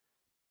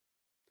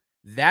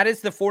 That is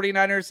the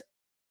 49ers'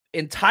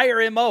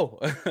 entire MO.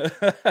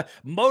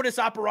 Modus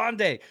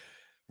operandi.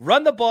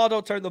 Run the ball,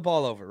 don't turn the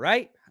ball over,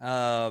 right?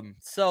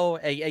 So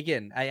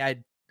again, I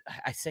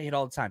say it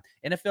all the time.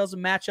 NFL's a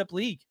matchup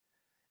league.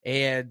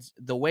 And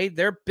the way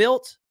they're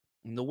built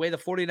and the way the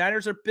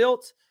 49ers are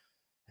built,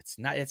 it's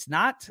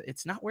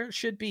not where it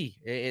should be.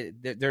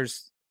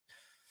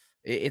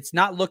 It's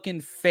not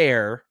looking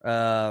fair,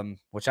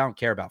 which I don't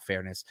care about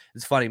fairness.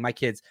 It's funny.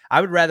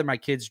 I would rather my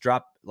kids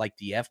drop like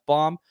the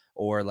F-bomb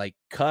or like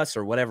cuss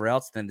or whatever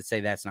else than to say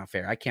that's not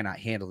fair. I cannot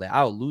handle that.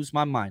 I'll lose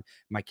my mind.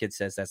 My kid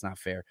says that's not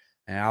fair.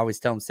 And I always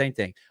tell them the same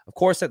thing. Of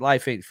course that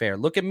life ain't fair.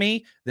 Look at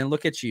me, then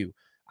look at you.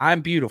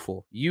 I'm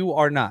beautiful. You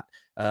are not.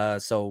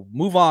 So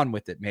move on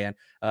with it, man.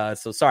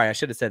 So sorry, I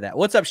should have said that.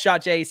 What's up,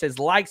 Shot J? He says,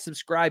 like,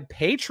 subscribe,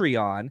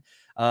 Patreon.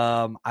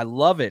 I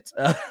love it.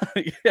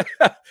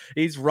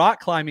 He's rock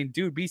climbing.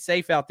 Dude, be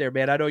safe out there,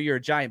 man. I know you're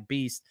a giant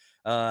beast.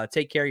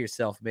 Take care of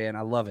yourself, man.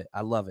 I love it.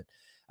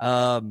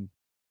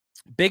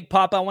 Big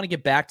Pop, I want to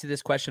get back to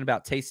this question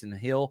about Taysom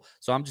Hill.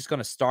 So I'm just going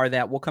to star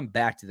that. We'll come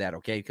back to that,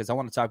 okay? Because I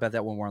want to talk about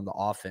that when we're on the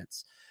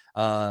offense.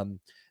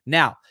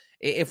 Now,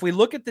 if we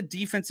look at the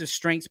defensive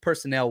strengths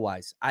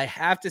personnel-wise, I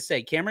have to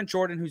say Cameron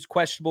Jordan, who's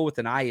questionable with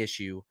an eye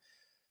issue,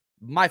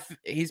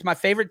 he's my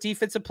favorite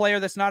defensive player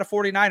that's not a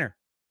 49er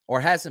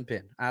or hasn't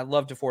been. I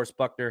love DeForest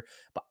Buckner,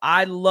 but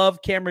I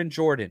love Cameron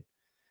Jordan.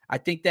 I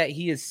think that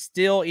he is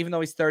still, even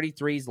though he's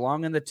 33, he's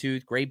long in the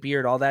tooth, gray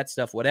beard, all that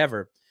stuff,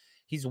 whatever.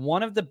 He's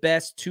one of the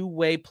best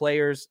two-way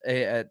players,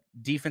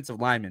 defensive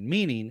lineman,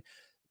 meaning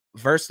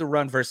versus the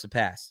run, versus the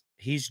pass.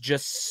 He's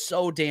just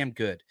so damn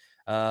good.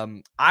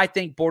 I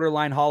think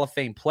borderline Hall of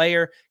Fame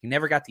player. He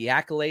never got the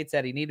accolades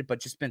that he needed, but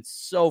just been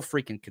so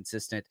freaking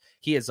consistent.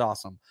 He is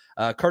awesome.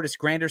 Curtis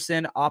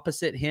Granderson,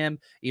 opposite him,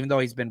 even though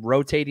he's been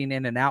rotating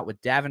in and out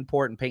with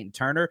Davenport and Peyton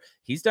Turner,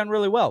 he's done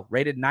really well.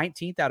 Rated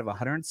 19th out of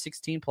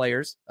 116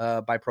 players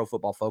by Pro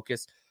Football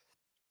Focus.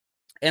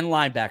 And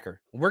linebacker.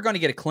 We're going to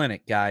get a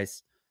clinic,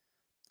 guys.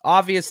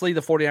 Obviously,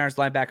 the 49ers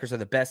linebackers are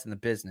the best in the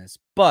business,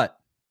 but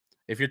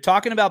if you're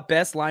talking about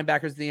best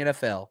linebackers in the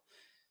NFL,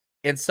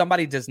 and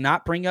somebody does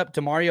not bring up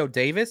Demario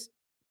Davis,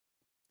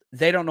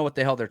 they don't know what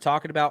the hell they're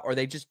talking about, or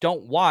they just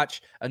don't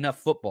watch enough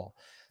football.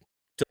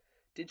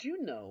 Did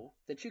you know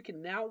that you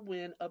can now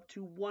win up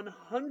to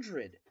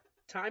 $100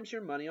 times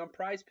your money on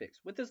Prize Picks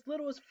with as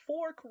little as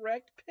 4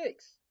 correct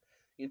picks.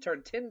 You can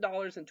turn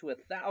 $10 into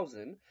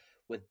 $1,000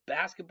 with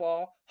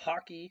basketball,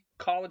 hockey,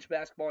 college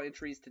basketball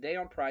entries today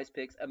on Prize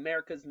Picks,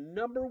 America's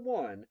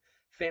 #1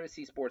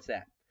 fantasy sports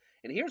app.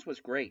 And here's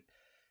what's great.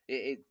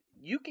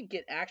 You can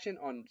get action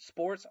on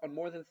sports on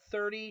more than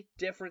 30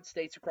 different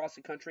states across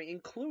the country,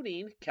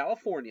 including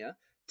California,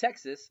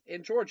 Texas,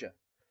 and Georgia.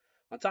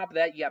 On top of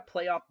that, you got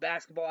playoff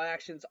basketball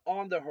actions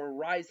on the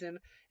horizon,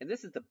 and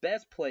this is the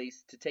best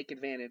place to take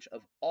advantage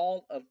of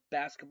all of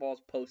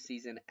basketball's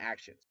postseason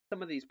actions.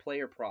 Some of these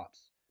player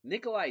props.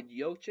 Nikolai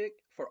Jokic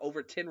for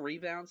over 10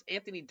 rebounds,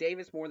 Anthony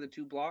Davis more than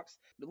 2 blocks,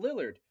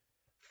 Lillard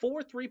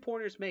 4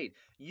 3-pointers made.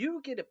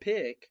 You get to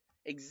pick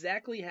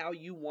exactly how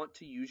you want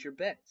to use your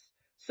bets.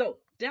 So,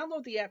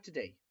 download the app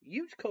today.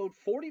 Use code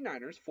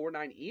 49ers,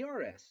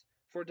 49ERS,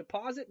 for a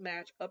deposit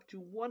match up to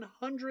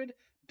 $100.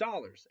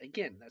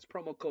 Again, that's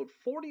promo code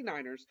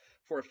 49ers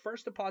for a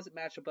first deposit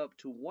match up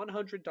to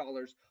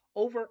 $100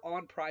 over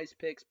on Prize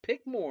Picks.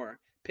 Pick more,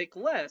 pick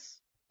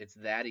less. It's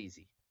that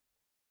easy.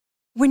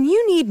 When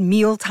you need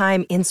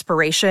mealtime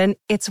inspiration,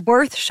 it's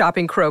worth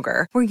shopping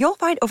Kroger, where you'll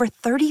find over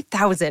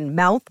 30,000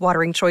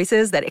 mouth-watering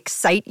choices that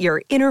excite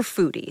your inner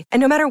foodie. And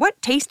no matter what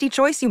tasty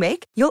choice you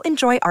make, you'll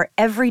enjoy our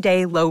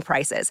everyday low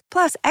prices,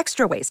 plus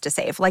extra ways to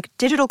save, like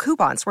digital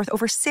coupons worth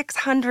over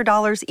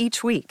 $600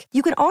 each week.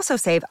 You can also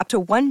save up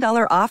to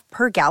 $1 off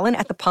per gallon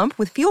at the pump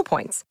with fuel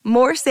points.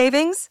 More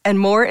savings and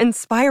more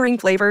inspiring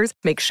flavors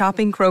make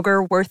shopping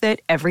Kroger worth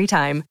it every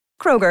time.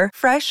 Kroger,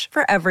 fresh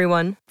for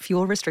everyone.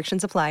 Fuel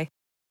restrictions apply.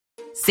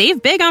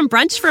 Save big on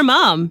brunch for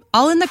mom,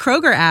 all in the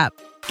Kroger app.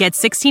 Get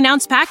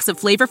 16-ounce packs of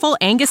flavorful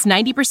Angus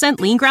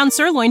 90% lean ground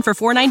sirloin for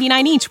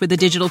 $4.99 each with a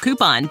digital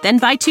coupon. Then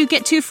buy 2,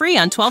 get 2 free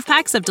on 12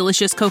 packs of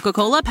delicious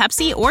Coca-Cola,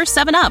 Pepsi, or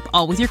 7-Up,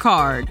 all with your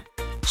card.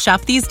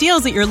 Shop these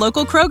deals at your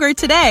local Kroger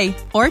today,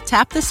 or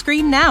tap the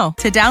screen now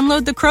to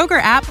download the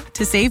Kroger app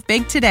to save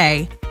big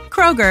today.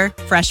 Kroger,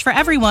 fresh for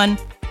everyone.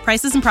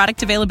 Prices and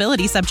product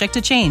availability subject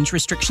to change.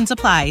 Restrictions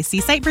apply.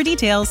 See site for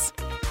details.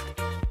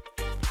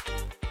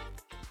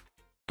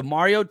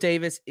 Demario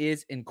Davis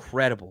is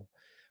incredible.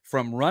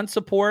 From run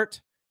support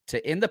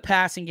to in the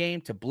passing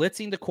game to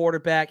blitzing the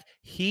quarterback,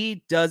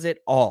 he does it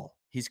all.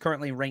 He's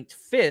currently ranked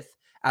 5th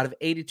out of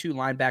 82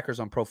 linebackers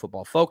on Pro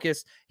Football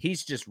Focus.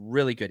 He's just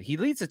really good. He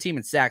leads the team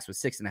in sacks with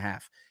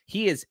 6.5.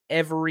 He is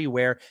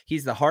everywhere.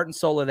 He's the heart and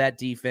soul of that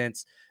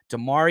defense.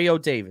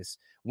 Demario Davis,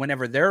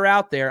 whenever they're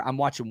out there, I'm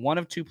watching one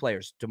of 2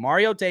 players,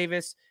 Demario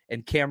Davis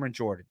and Cameron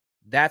Jordan.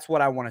 That's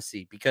what I want to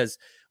see, because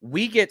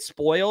we get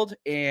spoiled.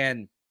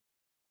 And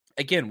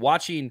again,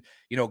 watching,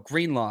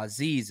 Greenlaw,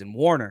 Azeez, and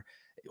Warner,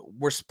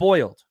 we're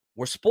spoiled.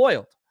 We're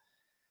spoiled.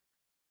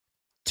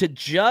 To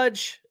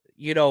judge,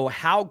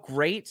 how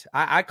great,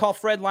 I call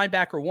Fred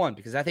linebacker 1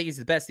 because I think he's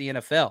the best in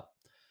the NFL.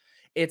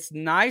 It's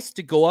nice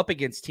to go up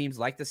against teams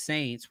like the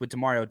Saints with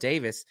Demario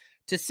Davis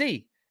to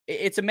see.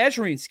 It's a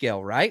measuring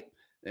scale, right?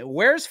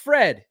 Where's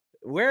Fred?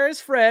 Where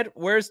is Fred?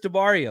 Where's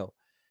Demario?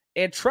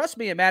 And trust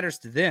me, it matters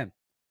to them.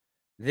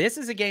 This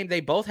is a game they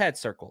both had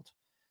circled,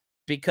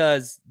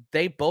 because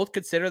they both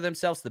consider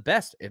themselves the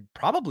best, and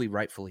probably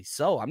rightfully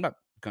so. I'm not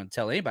going to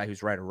tell anybody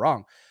who's right or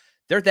wrong.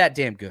 They're that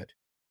damn good.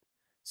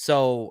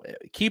 So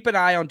keep an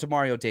eye on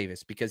Demario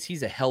Davis, because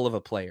he's a hell of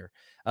a player.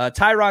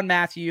 Tyrann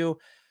Mathieu,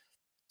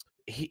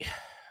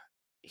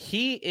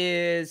 he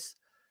is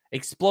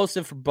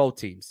explosive for both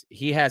teams.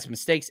 He has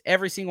mistakes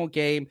every single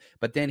game,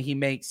 but then he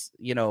makes,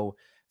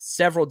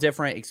 several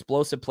different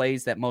explosive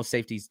plays that most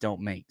safeties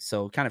don't make.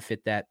 So kind of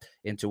fit that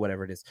into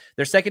whatever it is.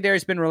 Their secondary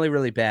has been really,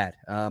 really bad.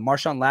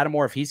 Marshawn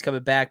Lattimore, if he's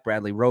coming back,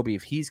 Bradley Roby,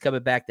 if he's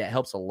coming back, that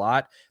helps a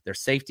lot. Their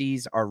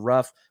safeties are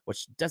rough,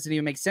 which doesn't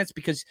even make sense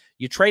because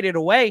you traded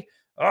away.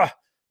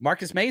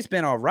 Marcus May's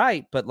been all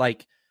right, but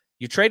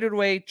you traded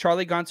away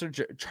Charlie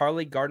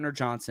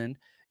Gardner-Johnson.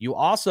 You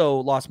also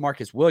lost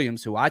Marcus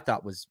Williams, who I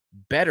thought was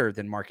better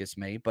than Marcus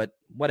May, but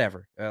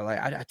whatever.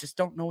 I just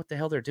don't know what the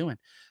hell they're doing.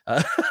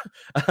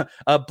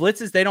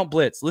 Blitzes, they don't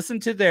blitz. Listen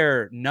to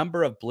their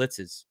number of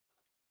blitzes.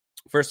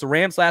 First, the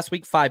Rams last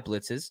week, 5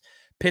 blitzes.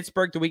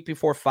 Pittsburgh the week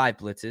before, 5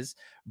 blitzes.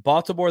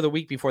 Baltimore the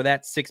week before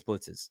that, 6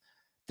 blitzes.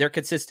 They're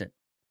consistent.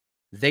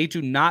 They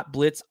do not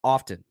blitz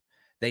often.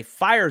 They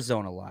fire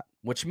zone a lot,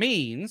 which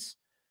means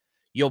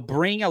you'll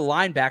bring a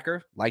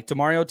linebacker like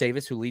Demario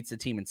Davis, who leads the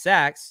team in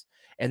sacks,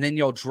 and then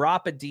you'll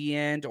drop a D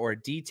end or a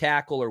D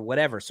tackle or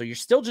whatever. So you're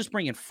still just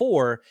bringing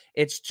 4.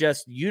 It's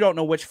just you don't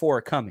know which 4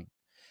 are coming.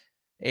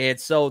 And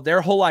so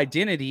their whole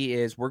identity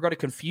is we're going to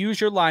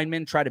confuse your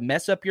linemen, try to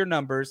mess up your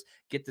numbers,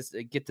 get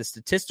the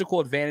statistical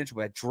advantage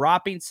by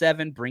dropping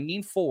 7,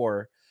 bringing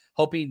 4,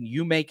 hoping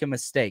you make a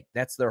mistake.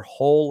 That's their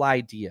whole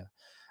idea.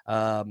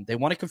 They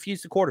want to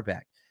confuse the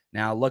quarterback.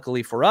 Now,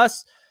 luckily for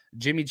us,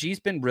 Jimmy G's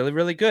been really,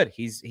 really good.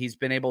 He's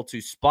been able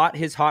to spot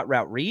his hot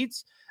route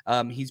reads.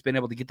 He's been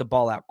able to get the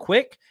ball out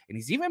quick, and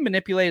he's even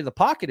manipulated the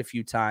pocket a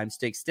few times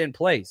to extend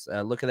plays.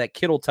 Look at that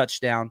Kittle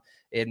touchdown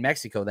in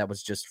Mexico. That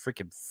was just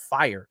freaking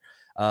fire.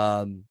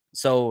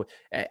 So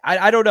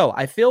I don't know.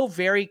 I feel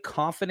very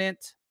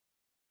confident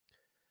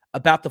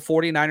about the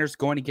 49ers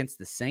going against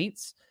the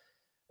Saints.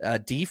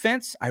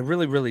 defense. I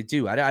really, really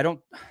do. I don't.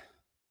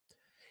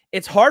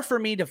 It's hard for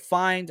me to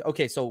find.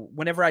 Okay, so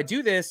whenever I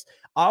do this,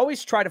 I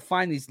always try to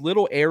find these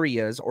little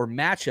areas or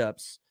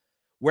matchups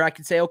where I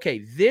can say, okay,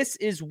 this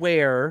is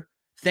where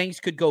things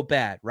could go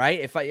bad, right?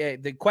 If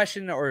the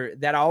question or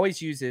that I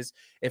always use is,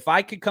 if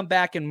I could come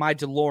back in my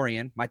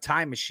DeLorean, my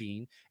time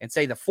machine, and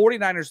say the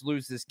 49ers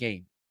lose this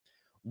game,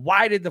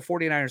 why did the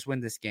 49ers win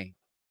this game?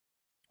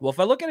 Well, if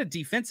I look at it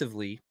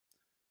defensively,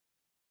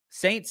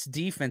 Saints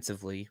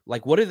defensively,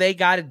 like, what do they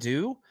got to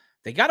do?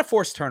 They got to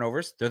force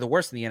turnovers. They're the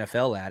worst in the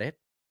NFL at it.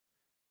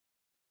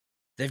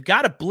 They've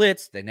got to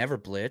blitz. They never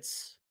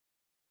blitz.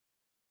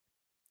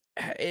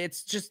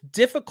 It's just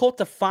difficult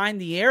to find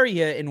the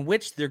area in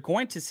which they're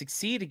going to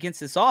succeed against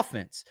this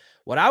offense.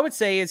 What I would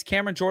say is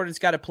Cameron Jordan's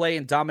got to play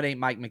and dominate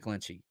Mike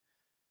McGlinchey.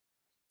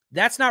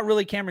 That's not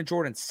really Cameron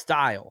Jordan's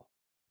style.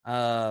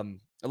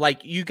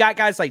 Like, you got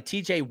guys like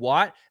TJ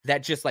Watt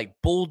that just like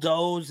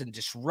bulldoze and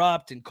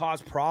disrupt and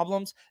cause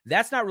problems.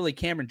 That's not really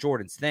Cameron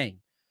Jordan's thing.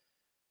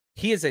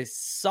 He is a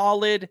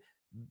solid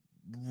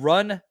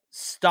run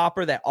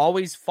stopper that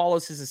always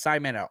follows his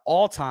assignment at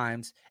all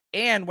times.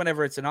 And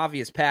whenever it's an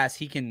obvious pass,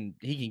 he can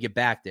get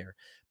back there.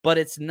 But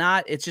it's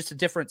just a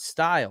different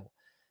style.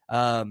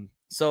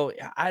 So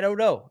I don't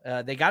know.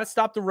 They got to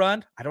stop the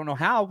run. I don't know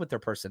how with their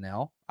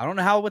personnel. I don't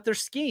know how with their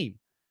scheme.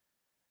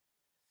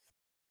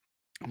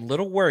 I'm a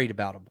little worried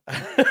about them.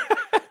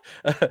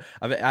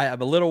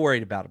 I'm a little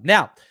worried about them.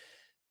 Now,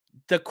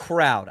 the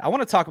crowd. I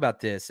want to talk about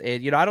this.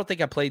 And, I don't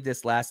think I played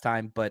this last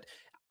time, but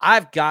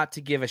I've got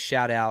to give a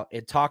shout out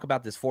and talk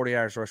about this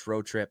 49ers Rush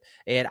road trip.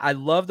 And I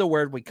love the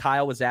word when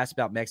Kyle was asked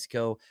about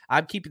Mexico.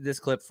 I'm keeping this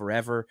clip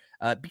forever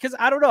because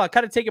I don't know. I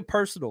kind of take it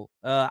personal.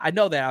 I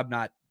know that I'm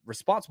not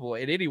responsible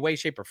in any way,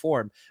 shape, or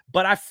form,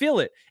 but I feel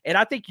it. And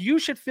I think you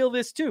should feel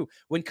this too.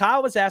 When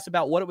Kyle was asked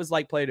about what it was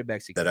like playing in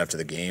Mexico. That after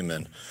the game,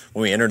 and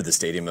when we entered the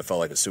stadium, it felt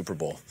like a Super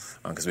Bowl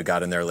because we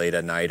got in there late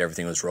at night.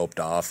 Everything was roped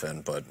off,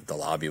 but the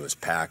lobby was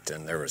packed,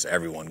 and there was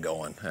everyone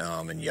going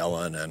and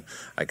yelling. And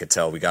I could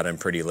tell we got in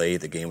pretty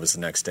late. The game was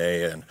the next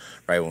day, and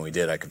right when we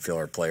did, I could feel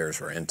our players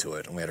were into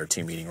it. And we had our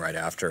team meeting right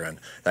after, and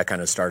that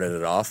kind of started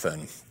it off,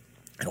 and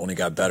it only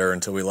got better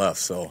until we left.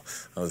 So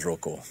that was real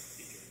cool.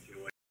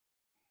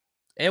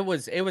 It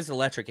was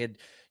electric. And,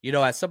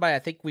 as somebody, I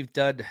think we've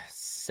done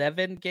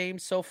 7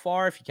 games so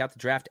far. If you count the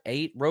draft,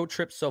 8 road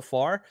trips so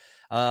far.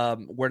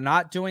 We're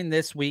not doing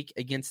this week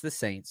against the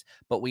Saints,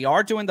 but we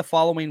are doing the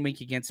following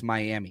week against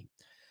Miami.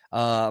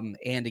 And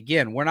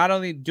again, we're not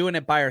only doing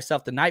it by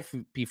ourselves. The night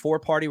before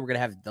party, we're going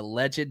to have the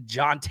legend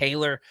John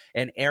Taylor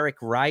and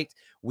Eric Wright.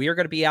 We are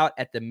going to be out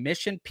at the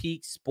Mission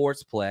Peak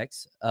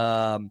Sportsplex,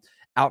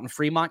 out in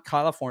Fremont,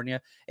 California.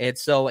 And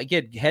so,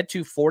 again, head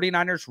to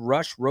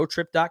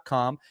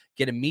 49ersrushroadtrip.com.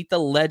 Get to meet the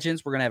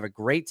legends. We're going to have a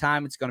great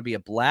time. It's going to be a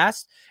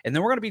blast. And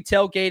then we're going to be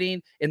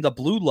tailgating in the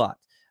Blue Lot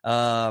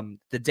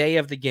the day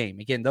of the game.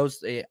 Again,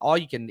 those all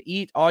you can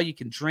eat, all you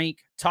can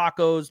drink,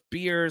 tacos,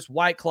 beers,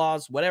 White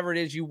Claws, whatever it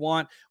is you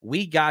want.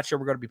 We got you.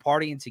 We're going to be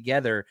partying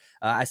together.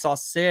 I saw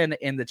Sin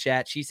in the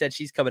chat. She said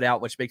she's coming out,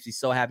 which makes me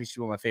so happy. She's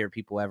one of my favorite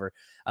people ever.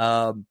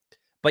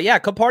 But yeah,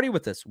 come party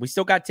with us. We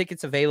still got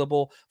tickets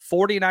available.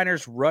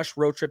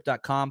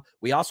 49ersrushroadtrip.com.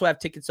 We also have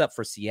tickets up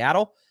for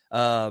Seattle,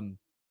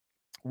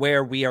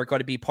 where we are going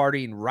to be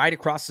partying right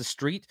across the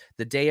street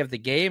the day of the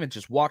game and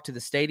just walk to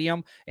the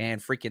stadium and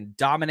freaking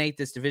dominate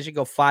this division,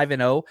 go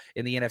 5-0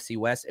 in the NFC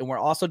West. And we're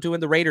also doing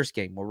the Raiders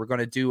game where we're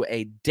going to do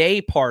a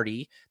day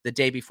party the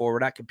day before. We're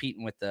not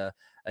competing with the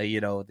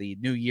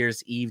New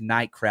Year's Eve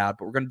night crowd,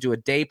 but we're going to do a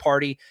day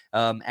party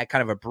at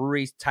kind of a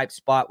brewery type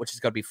spot, which is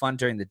going to be fun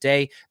during the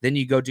day. Then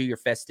you go do your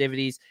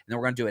festivities, and then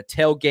we're going to do a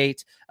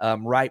tailgate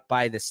right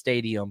by the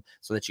stadium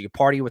so that you can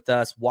party with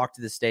us, walk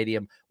to the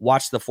stadium,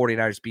 watch the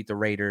 49ers beat the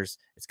Raiders.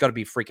 It's going to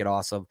be freaking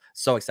awesome.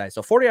 So excited.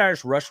 So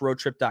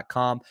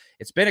 49ersrushroadtrip.com.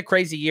 It's been a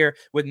crazy year.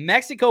 With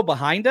Mexico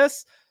behind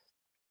us,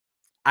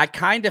 I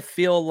kind of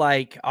feel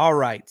like, all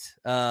right,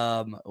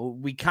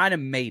 we kind of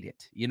made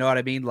it. You know what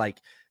I mean?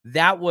 Like,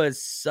 that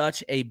was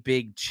such a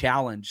big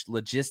challenge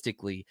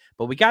logistically,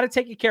 but we got to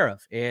take it care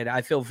of. And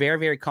I feel very,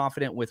 very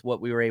confident with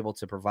what we were able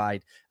to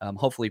provide.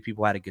 Hopefully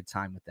people had a good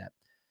time with that.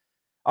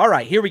 All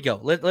right, here we go.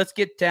 Let's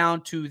get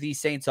down to the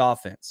Saints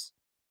offense.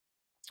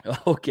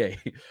 Okay.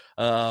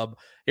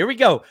 Here we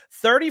go.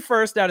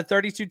 31st out of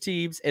 32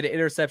 teams in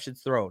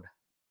interceptions thrown.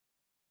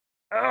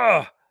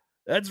 Oh,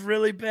 that's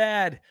really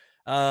bad.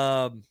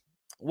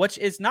 Which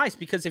is nice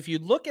because if you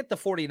look at the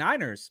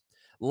 49ers,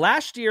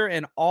 last year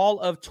and all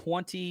of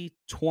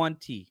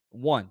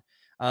 2021,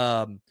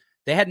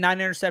 they had 9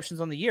 interceptions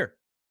on the year.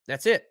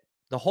 That's it.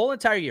 The whole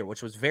entire year,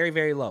 which was very,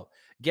 very low.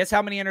 Guess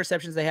how many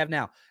interceptions they have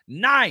now?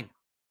 9.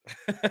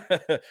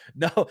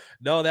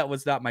 No, that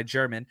was not my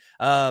German.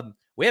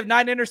 We have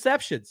 9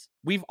 interceptions.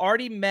 We've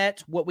already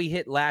met what we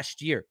hit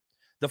last year.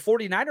 The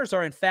 49ers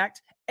are, in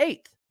fact,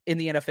 8th in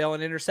the NFL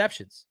in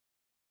interceptions.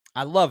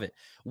 I love it.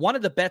 One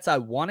of the bets I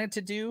wanted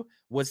to do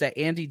was that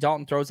Andy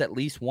Dalton throws at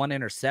least 1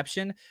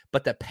 interception,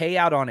 but the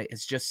payout on it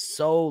is just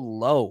so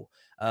low.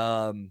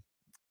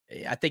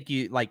 I think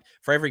you like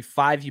for every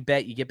 5 you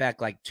bet, you get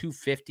back like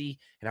 250.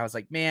 And I was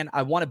like, man,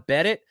 I want to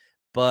bet it,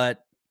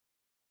 but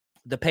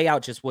the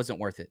payout just wasn't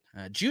worth it.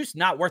 Juice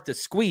not worth the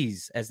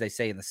squeeze, as they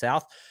say in the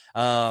South.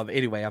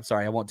 Anyway, I'm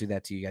sorry. I won't do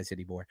that to you guys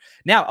anymore.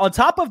 Now, on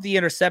top of the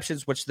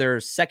interceptions, which they're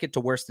second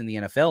to worst in the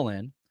NFL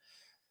in,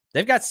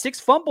 they've got 6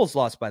 fumbles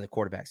lost by the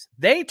quarterbacks.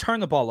 They turn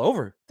the ball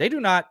over. They do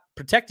not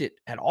protect it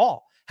at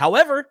all.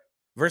 However,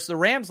 versus the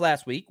Rams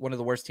last week, one of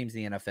the worst teams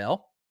in the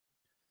NFL,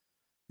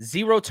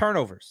 0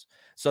 turnovers.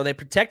 So they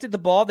protected the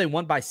ball. They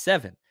won by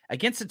 7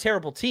 against a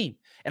terrible team.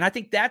 And I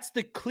think that's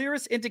the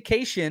clearest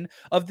indication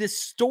of this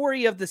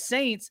story of the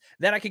Saints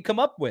that I can come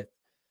up with.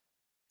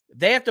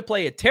 They have to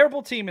play a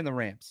terrible team in the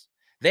Rams.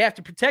 They have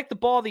to protect the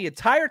ball the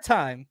entire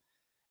time,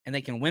 and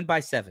they can win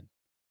by 7.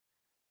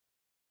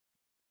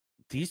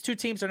 These two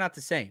teams are not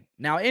the same.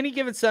 Now, any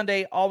given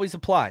Sunday always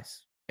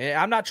applies.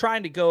 I'm not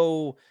trying to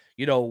go,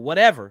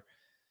 whatever.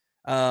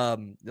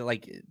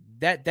 Like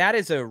that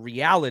is a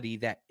reality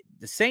that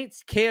the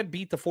Saints can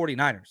beat the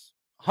 49ers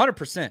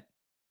 100%.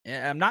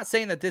 I'm not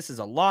saying that this is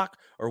a lock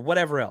or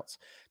whatever else.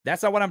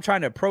 That's not what I'm trying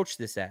to approach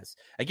this as.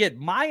 Again,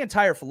 my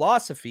entire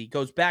philosophy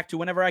goes back to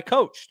whenever I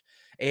coached.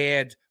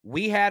 And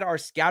we had our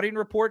scouting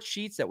report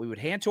sheets that we would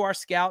hand to our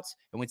scouts,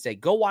 and we'd say,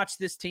 go watch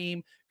this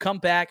team, come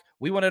back.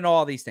 We want to know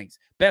all these things.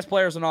 Best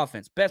players on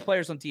offense, best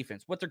players on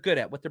defense, what they're good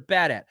at, what they're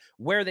bad at,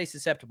 where are they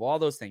susceptible, all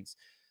those things.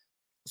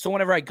 So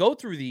whenever I go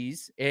through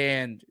these,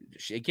 and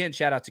again,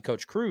 shout out to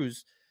Coach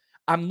Cruz,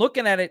 I'm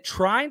looking at it,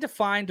 trying to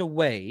find a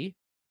way,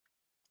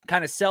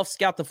 kind of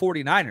self-scout the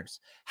 49ers.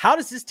 How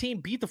does this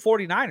team beat the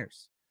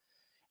 49ers?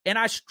 And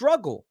I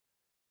struggle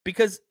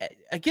because,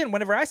 again,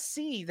 whenever I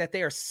see that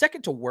they are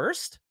second to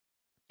worst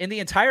in the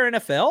entire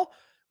NFL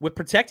with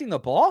protecting the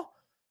ball,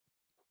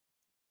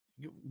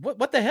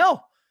 what the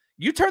hell?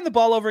 You turn the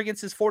ball over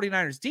against this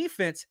 49ers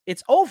defense,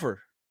 it's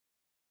over.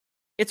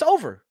 It's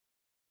over.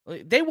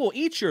 They will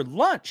eat your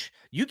lunch.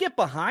 You get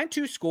behind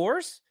 2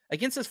 scores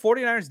against this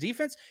 49ers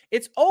defense,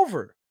 it's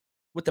over.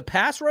 With the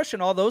pass rush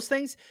and all those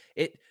things,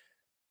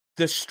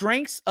 the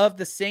strengths of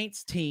the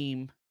Saints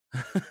team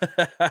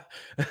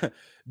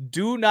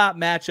do not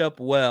match up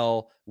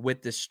well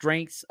with the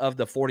strengths of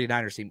the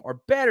 49ers team,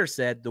 or better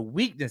said, the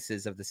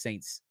weaknesses of the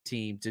Saints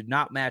team did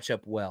not match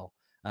up well,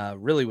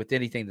 really with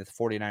anything that the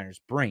 49ers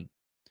bring.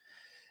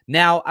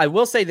 Now, I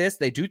will say this,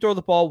 they do throw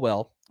the ball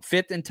well.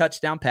 5th in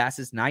touchdown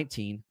passes,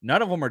 19.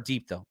 None of them are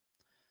deep, though.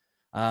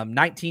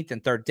 19th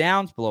in third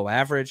downs, below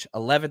average.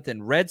 11th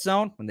in red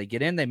zone. When they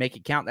get in, they make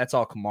it count. That's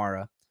all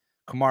Kamara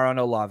and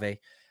Olave.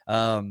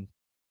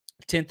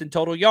 10th in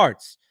total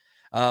yards.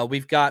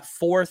 We've got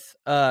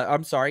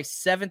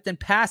 7th in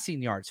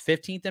passing yards,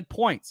 15th in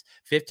points,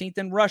 15th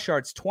in rush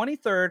yards,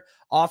 23rd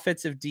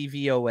offensive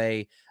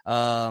DVOA.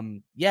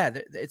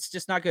 It's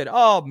just not good.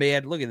 Oh,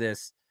 man, look at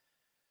this.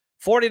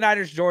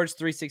 49ers George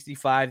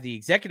 365, the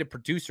executive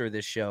producer of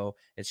this show.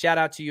 And shout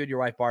out to you and your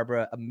wife,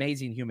 Barbara.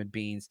 Amazing human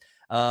beings.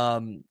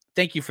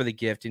 Thank you for the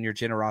gift and your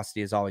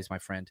generosity as always, my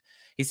friend.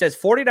 He says,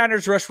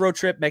 49ers rush road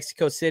trip,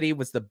 Mexico City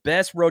was the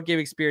best road game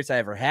experience I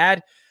ever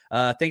had.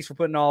 Thanks for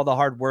putting all the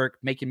hard work,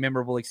 making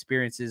memorable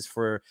experiences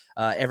for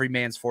every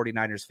man's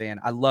 49ers fan.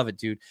 I love it,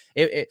 dude.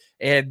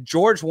 And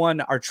George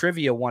won our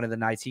trivia one of the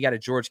nights. He got a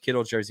George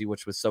Kittle jersey,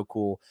 which was so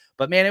cool.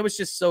 But, man, it was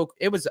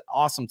an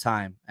awesome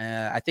time.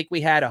 I think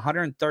we had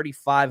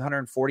 135,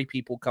 140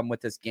 people come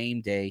with us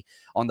game day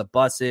on the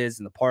buses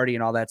and the party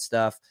and all that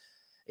stuff.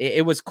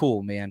 It was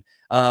cool, man.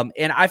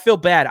 And I feel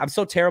bad. I'm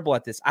so terrible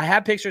at this. I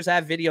have pictures, I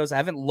have videos. I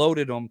haven't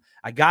loaded them.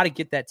 I got to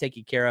get that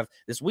taken care of.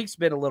 This week's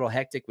been a little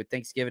hectic with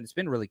Thanksgiving. It's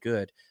been really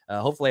good.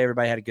 Hopefully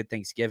everybody had a good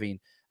Thanksgiving.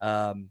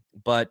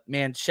 But,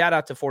 man, shout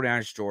out to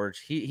 49ers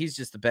George. He's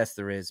just the best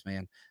there is,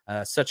 man.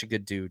 Such a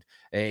good dude.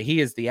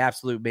 He is the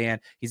absolute man.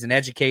 He's an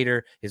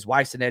educator. His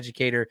wife's an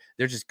educator.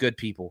 They're just good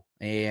people.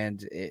 And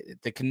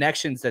the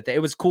connections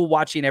it was cool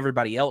watching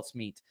everybody else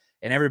meet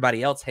and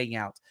everybody else hang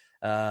out.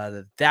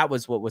 That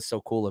was what was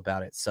so cool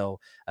about it. So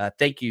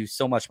thank you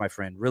so much, my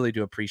friend. Really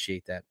do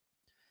appreciate that.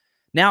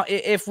 Now,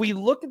 if we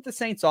look at the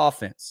Saints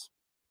offense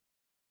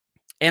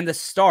and the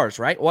stars,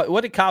 right?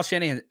 What did Kyle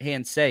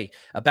Shanahan say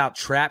about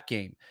trap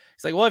game?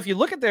 It's like, well, if you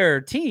look at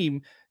their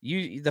team,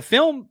 the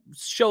film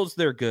shows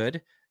they're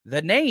good.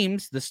 The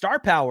names, the star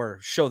power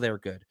show they're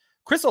good.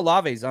 Chris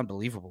Olave is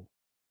unbelievable.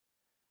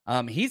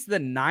 He's the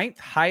 9th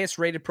highest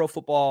rated Pro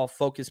Football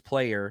Focus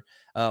player,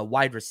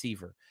 wide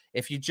receiver.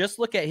 If you just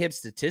look at him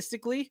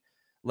statistically,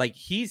 like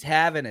he's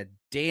having a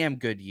damn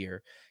good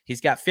year.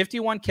 He's got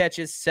 51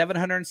 catches,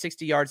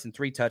 760 yards, and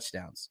 3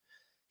 touchdowns.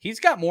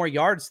 He's got more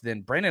yards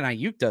than Brandon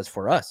Ayuk does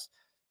for us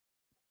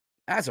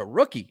as a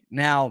rookie.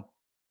 Now,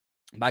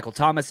 Michael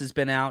Thomas has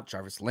been out.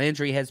 Jarvis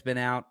Landry has been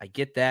out. I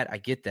get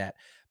that.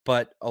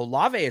 But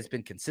Olave has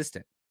been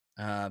consistent.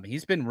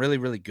 He's been really,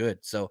 really good.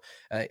 So,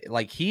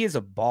 he is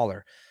a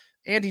baller.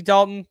 Andy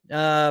Dalton,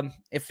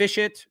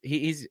 efficient.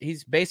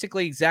 He's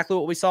basically exactly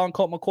what we saw in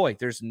Colt McCoy.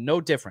 There's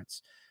no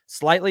difference.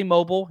 Slightly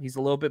mobile. He's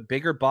a little bit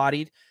bigger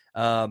bodied.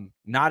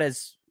 Not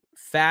as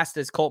fast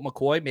as Colt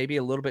McCoy, maybe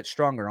a little bit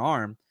stronger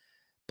arm.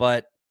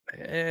 But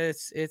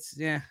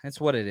It's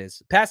what it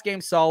is. Pass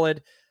game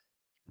solid,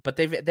 but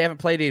they haven't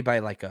played anybody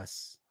like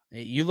us.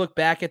 You look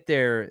back at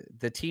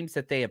the teams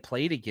that they have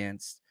played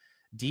against,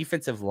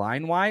 defensive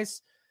line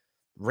wise.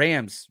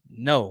 Rams,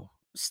 no.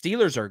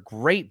 Steelers are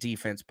great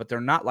defense, but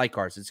they're not like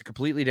ours. It's a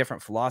completely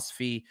different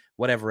philosophy,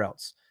 whatever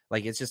else.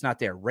 Like, it's just not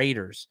there.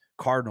 Raiders,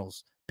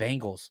 Cardinals,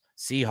 Bengals,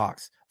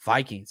 Seahawks,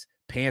 Vikings,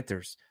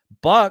 Panthers,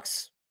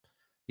 Bucks.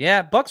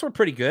 Yeah, Bucks were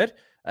pretty good.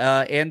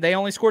 And they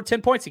only scored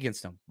 10 points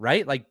against them,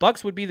 right? Like,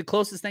 Bucks would be the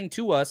closest thing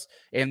to us,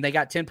 and they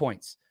got 10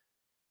 points.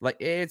 Like,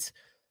 it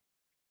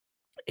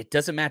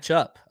doesn't match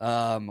up.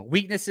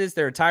 Weaknesses,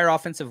 their entire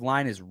offensive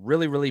line is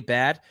really, really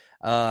bad.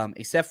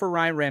 Except for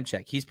Ryan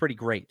Ramczyk. He's pretty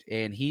great.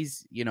 And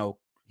he's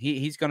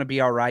going to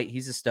be all right.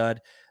 He's a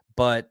stud.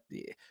 But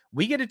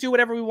we get to do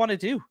whatever we want to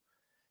do.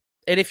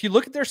 And if you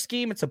look at their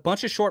scheme, it's a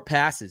bunch of short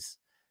passes.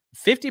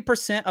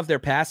 50% of their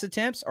pass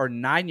attempts are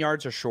 9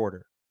 yards or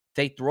shorter.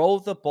 They throw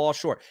the ball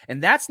short.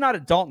 And that's not a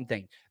Dalton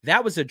thing.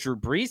 That was a Drew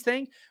Brees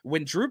thing.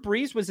 When Drew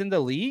Brees was in the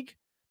league,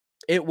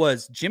 it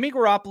was Jimmy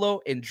Garoppolo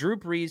and Drew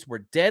Brees were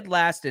dead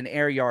last in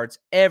air yards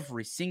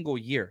every single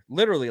year.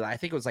 Literally, I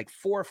think it was like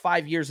 4 or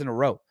 5 years in a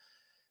row.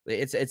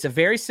 It's a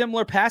very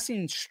similar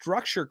passing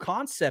structure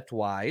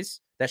concept-wise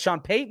that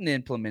Sean Payton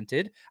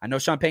implemented. I know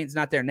Sean Payton's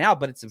not there now,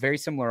 but it's a very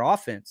similar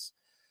offense.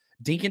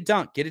 Dink and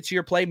dunk. Get it to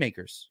your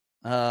playmakers.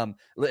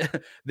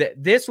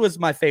 This was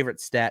my favorite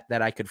stat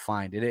that I could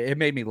find. It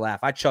made me laugh.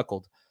 I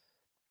chuckled.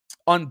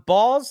 On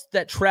balls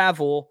that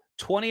travel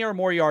 20 or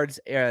more yards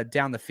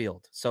down the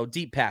field, so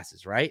deep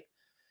passes, right?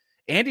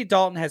 Andy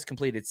Dalton has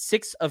completed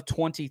 6 of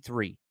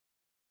 23.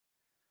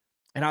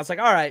 And I was like,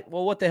 all right,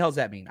 well, what the hell does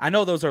that mean? I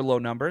know those are low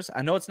numbers.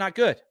 I know it's not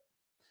good.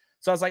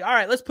 So I was like, all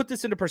right, let's put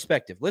this into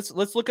perspective. Let's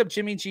look up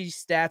Jimmy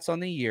G's stats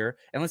on the year,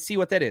 and let's see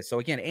what that is. So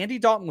again, Andy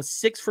Dalton was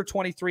 6 for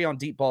 23 on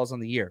deep balls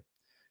on the year.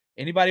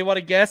 Anybody want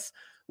to guess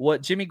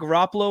what Jimmy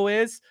Garoppolo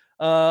is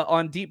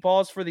on deep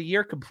balls for the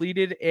year,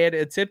 completed and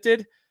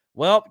attempted?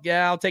 Well,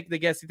 yeah, I'll take the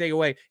guessing thing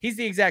away. He's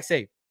the exact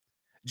same.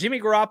 Jimmy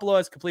Garoppolo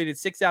has completed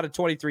 6 out of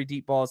 23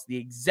 deep balls, the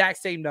exact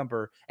same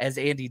number as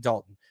Andy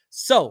Dalton.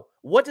 So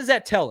what does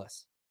that tell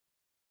us?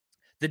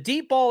 The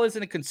deep ball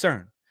isn't a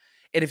concern.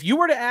 And if you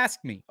were to ask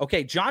me,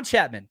 okay, John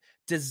Chapman,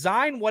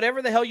 design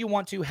whatever the hell you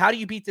want to. How do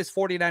you beat this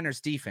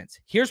 49ers defense?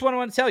 Here's what I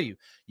want to tell you.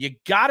 You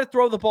got to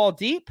throw the ball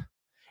deep,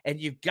 and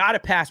you got to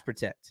pass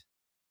protect.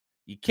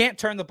 You can't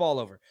turn the ball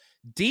over.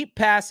 Deep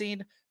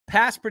passing,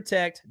 pass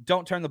protect,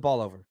 don't turn the ball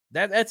over.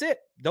 That's it.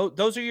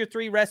 Those are your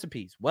 3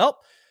 recipes. Well,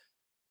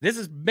 this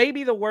is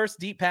maybe the worst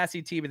deep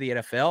passing team in the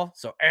NFL.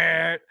 So,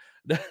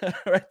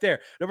 right there.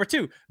 Number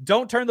 2,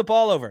 don't turn the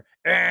ball over.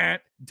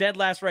 Dead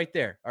last right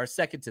there. Or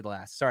second to the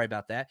last. Sorry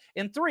about that.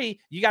 And 3,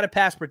 you got to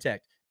pass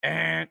protect.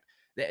 They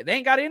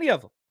ain't got any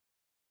of them.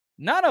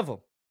 None of them.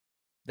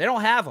 They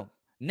don't have them.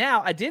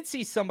 Now, I did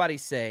see somebody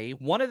say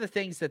one of the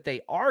things that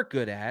they are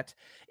good at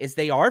is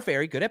they are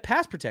very good at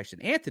pass protection.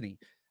 Anthony,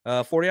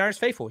 49ers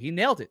faithful, he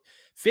nailed it.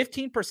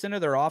 15%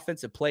 of their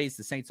offensive plays,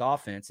 the Saints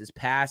offense, is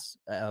pass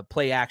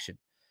play action.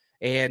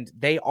 And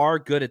they are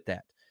good at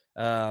that.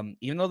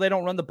 Even though they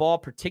don't run the ball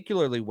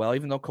particularly well,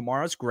 even though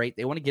Kamara's great,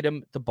 they want to get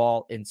him the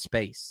ball in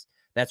space.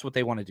 That's what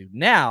they want to do.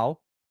 Now,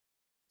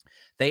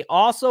 they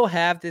also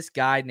have this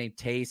guy named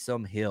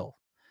Taysom Hill.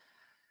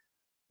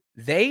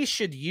 They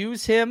should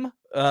use him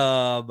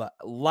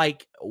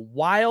like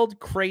wild,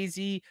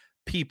 crazy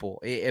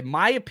people. In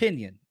my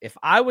opinion, if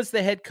I was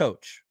the head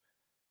coach,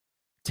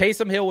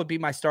 Taysom Hill would be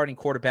my starting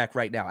quarterback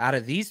right now. Out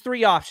of these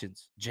 3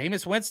 options,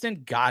 Jameis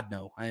Winston, God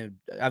no.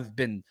 I've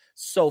been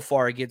so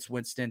far against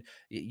Winston.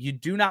 You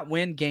do not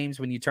win games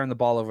when you turn the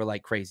ball over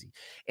like crazy.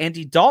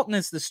 Andy Dalton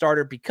is the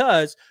starter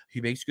because he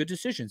makes good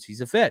decisions.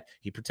 He's a vet.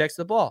 He protects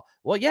the ball.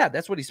 Well, yeah,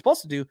 that's what he's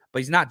supposed to do, but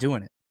he's not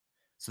doing it.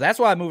 So that's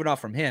why I'm moving off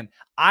from him.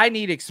 I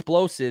need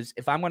explosives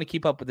if I'm going to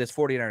keep up with this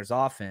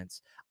 49ers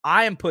offense.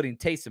 I am putting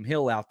Taysom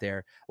Hill out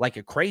there like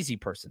a crazy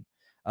person.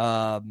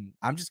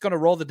 I'm just going to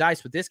roll the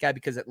dice with this guy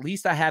because at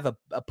least I have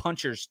a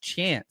puncher's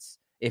chance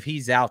if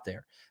he's out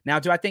there. Now,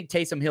 do I think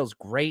Taysom Hill's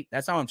great?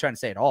 That's not what I'm trying to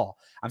say at all.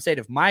 I'm saying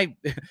if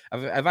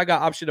I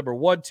got option number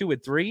 1, 2,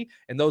 and 3,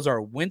 and those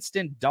are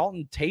Winston,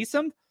 Dalton,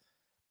 Taysom,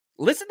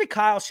 listen to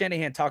Kyle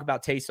Shanahan talk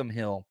about Taysom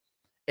Hill.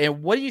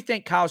 And what do you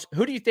think,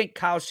 who do you think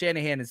Kyle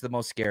Shanahan is the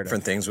most scared of?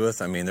 Different things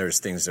with. I mean, there's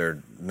things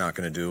they're not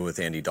going to do with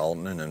Andy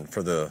Dalton, and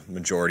for the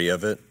majority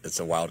of it,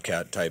 it's a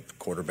Wildcat type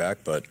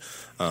quarterback. But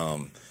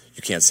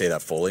you can't say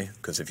that fully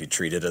because if you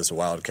treat it as a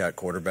Wildcat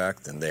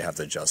quarterback, then they have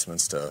the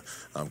adjustments to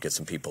get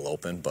some people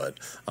open. But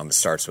it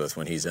starts with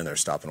when he's in there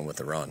stopping him with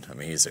the run. I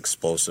mean, he's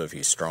explosive,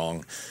 he's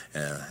strong,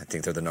 and I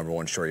think they're the number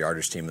 1 short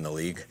yardage team in the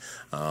league,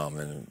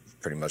 and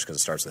pretty much because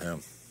it starts with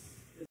him.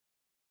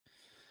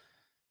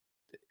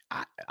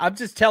 I'm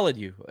just telling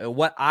you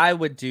what I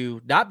would do,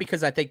 not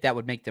because I think that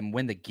would make them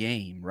win the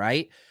game,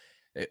 right?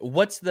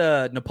 What's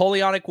the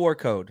Napoleonic War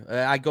Code?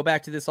 I go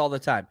back to this all the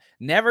time.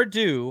 Never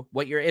do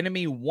what your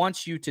enemy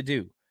wants you to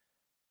do.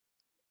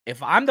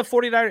 If I'm the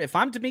 49ers, if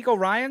I'm DeMeco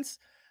Ryans,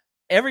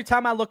 every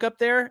time I look up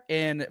there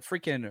and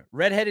freaking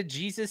redheaded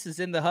Jesus is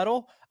in the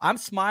huddle, I'm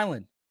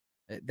smiling.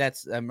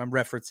 I'm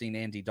referencing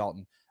Andy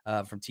Dalton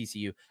from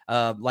TCU.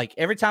 Like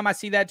every time I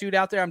see that dude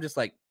out there, I'm just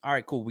like, all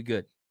right, cool. We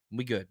good.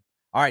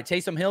 All right.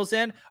 Taysom Hill's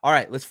in. All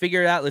right. Let's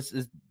figure it out.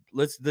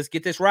 Let's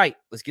get this right.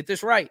 Let's get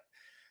this right.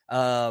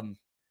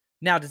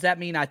 Now, does that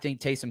mean I think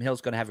Taysom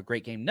Hill's going to have a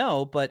great game?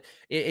 No, but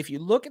if you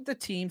look at the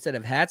teams that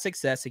have had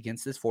success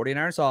against this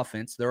 49ers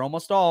offense, they're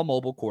almost all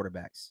mobile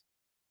quarterbacks.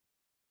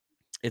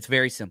 It's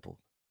very simple.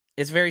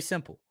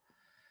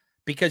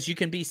 Because you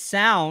can be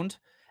sound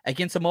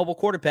against a mobile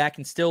quarterback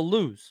and still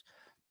lose.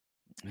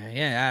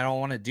 Yeah, I don't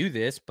want to do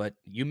this, but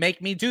you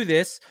make me do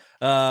this,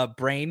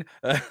 brain,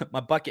 my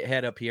bucket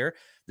head up here.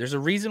 There's a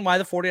reason why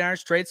the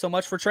 49ers trade so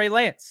much for Trey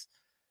Lance.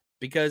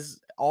 Because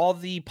all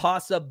the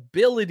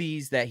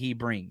possibilities that he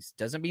brings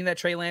doesn't mean that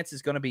Trey Lance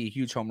is going to be a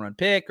huge home run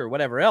pick or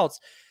whatever else.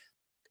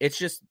 It's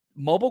just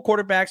mobile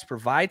quarterbacks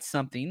provide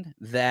something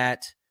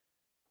that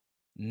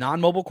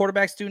non-mobile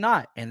quarterbacks do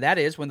not. And that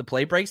is when the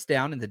play breaks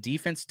down and the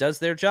defense does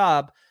their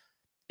job,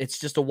 it's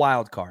just a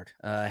wild card.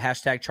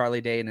 Hashtag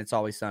Charlie Day, and it's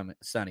always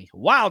sunny.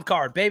 Wild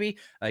card, baby.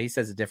 He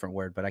says a different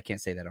word, but I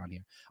can't say that on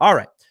here. All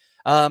right.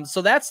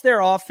 So that's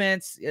their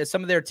offense.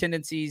 Some of their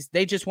tendencies.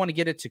 They just want to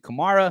get it to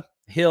Kamara,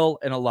 Hill,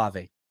 and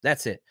Olave.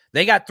 That's it.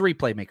 They got 3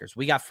 playmakers.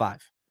 We got 5.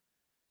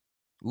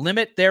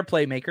 Limit their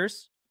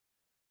playmakers,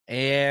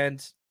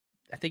 and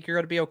I think you're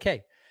going to be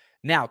okay.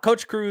 Now,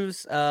 Coach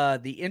Cruz,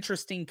 the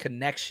interesting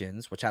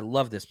connections, which I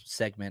love this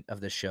segment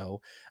of the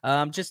show,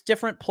 just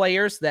different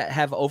players that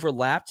have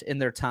overlapped in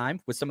their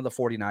time with some of the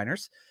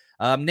 49ers.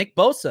 Nick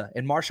Bosa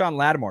and Marshawn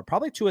Lattimore,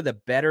 probably 2 of the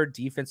better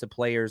defensive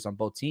players on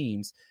both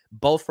teams,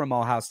 both from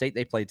Ohio State.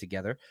 They played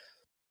together.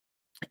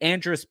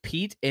 Andrus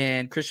Peat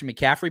and Christian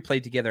McCaffrey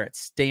played together at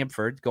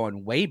Stanford,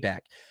 going way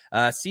back.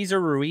 Cesar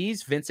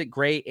Ruiz, Vincent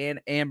Gray, and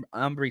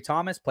Ambry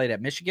Thomas played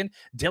at Michigan.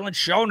 Dylan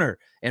Schoner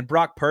and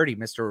Brock Purdy,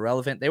 Mr.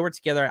 Irrelevant, they were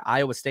together at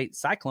Iowa State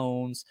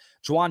Cyclones.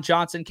 Juwan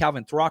Johnson,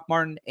 Calvin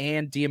Throckmorton,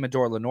 and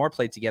Diamador Lenore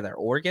played together at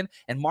Oregon.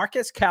 And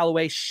Marcus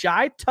Callaway,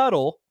 Shy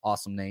Tuttle,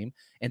 awesome name,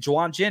 and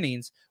Juwan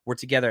Jennings were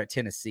together at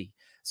Tennessee.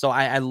 So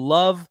I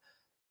love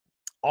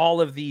all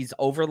of these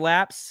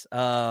overlaps.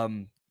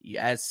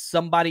 As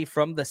somebody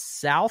from the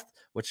South,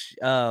 which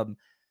I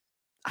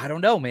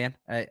don't know, man.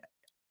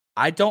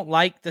 I don't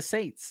like the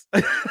Saints.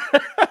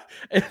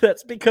 And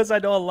that's because I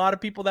know a lot of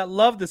people that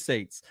love the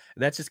Saints.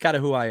 That's just kind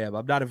of who I am.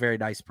 I'm not a very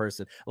nice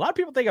person. A lot of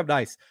people think I'm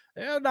nice.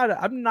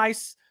 I'm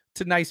nice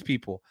to nice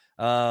people.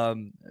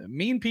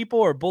 Mean people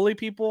or bully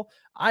people,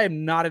 I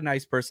am not a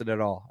nice person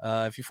at all.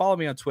 If you follow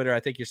me on Twitter, I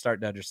think you're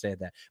starting to understand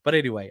that. But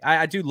anyway,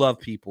 I do love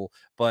people,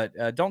 but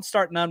don't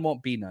start none,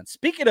 won't be none.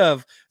 Speaking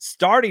of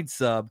starting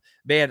sub,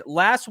 man,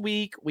 last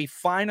week we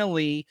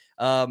finally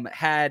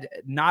had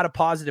not a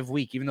positive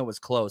week, even though it was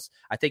close.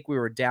 I think we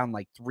were down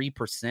like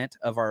 3%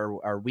 of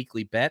our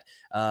weekly bet.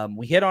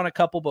 We hit on a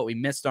couple, but we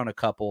missed on a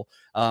couple.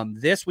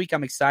 This week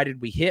I'm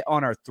excited. We hit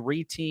on our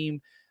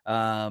 3-team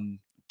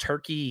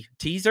turkey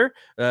teaser.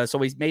 So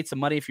we made some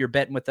money if you're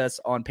betting with us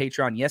on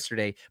Patreon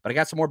yesterday, but I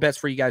got some more bets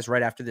for you guys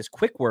right after this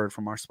quick word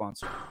from our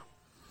sponsor.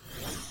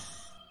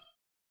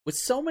 With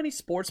so many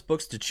sports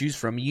books to choose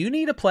from, you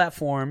need a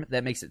platform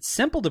that makes it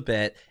simple to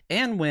bet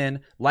and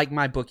win, like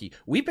MyBookie.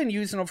 We've been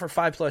using them for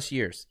 5+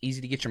 years. Easy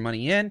to get your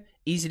money in,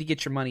 easy to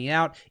get your money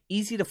out,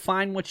 easy to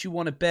find what you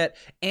want to bet,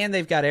 and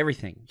they've got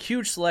everything.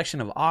 Huge selection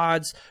of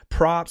odds,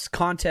 props,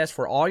 contests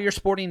for all your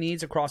sporting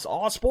needs across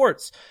all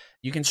sports.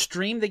 You can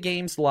stream the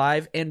games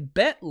live and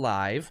bet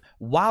live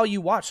while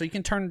you watch, so you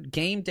can turn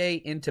game day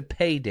into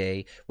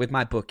payday with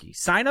MyBookie.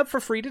 Sign up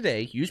for free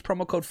today. Use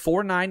promo code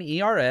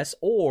 49ERS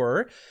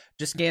or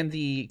just scan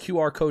the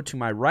QR code to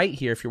my right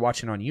here if you're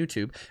watching on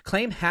YouTube.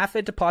 Claim half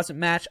a deposit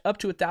match up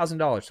to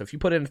 $1,000. So if you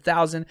put in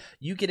 $1,000,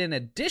 you get an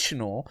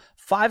additional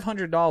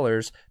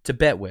 $500 to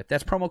bet with.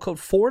 That's promo code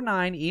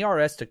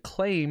 49ERS to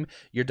claim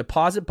your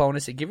deposit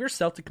bonus and give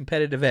yourself the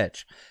competitive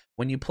edge.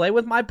 When you play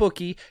with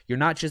MyBookie, you're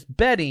not just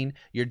betting,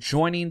 you're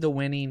joining the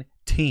winning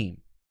team.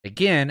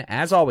 Again,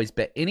 as always,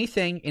 bet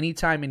anything,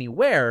 anytime,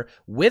 anywhere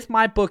with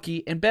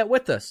MyBookie and bet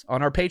with us.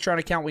 On our Patreon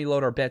account, we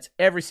load our bets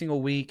every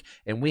single week,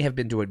 and we have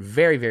been doing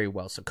very, very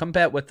well. So come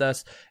bet with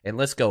us, and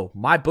let's go.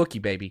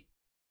 MyBookie, baby.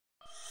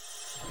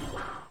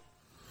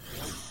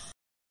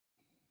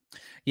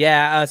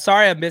 Yeah,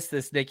 sorry I missed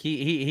this, Nick.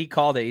 He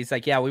called it. He's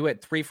like, yeah, we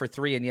went 3 for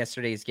 3 in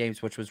yesterday's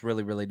games, which was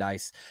really, really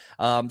nice.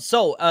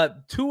 So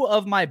 2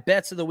 of my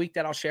bets of the week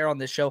that I'll share on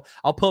this show,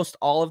 I'll post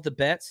all of the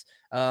bets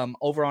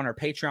over on our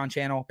Patreon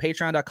channel,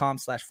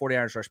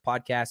 patreon.com/49ers Rush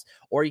Podcast,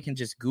 or you can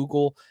just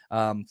Google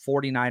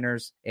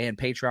 49ers and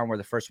Patreon were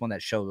the first one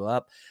that showed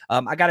up.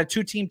 I got a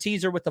 2-team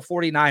teaser with the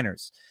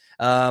 49ers.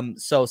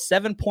 So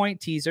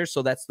 7-point teaser.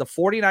 So that's the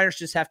 49ers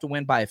just have to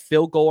win by a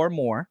field goal or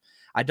more.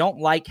 I don't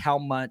like how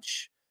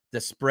much the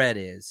spread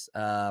is.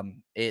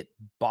 It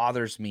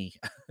bothers me.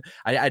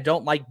 I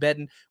don't like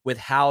betting with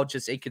how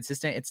just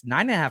inconsistent. It's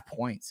 9.5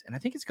 points, and I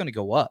think it's going to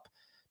go up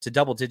to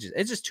double digits.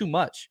 It's just too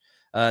much.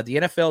 The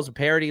NFL is a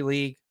parity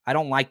league. I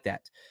don't like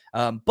that.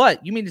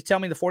 But you mean to tell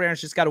me the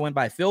 49ers just got to win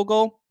by a field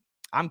goal?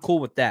 I'm cool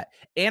with that.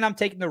 And I'm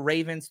taking the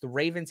Ravens,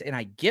 and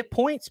I get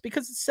points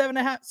because it's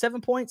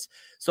 7 points.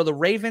 So the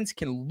Ravens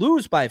can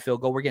lose by a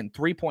field goal. We're getting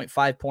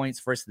 3.5 points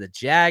versus the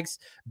Jags.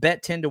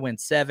 Bet 10 to win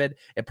 7.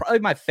 And probably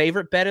my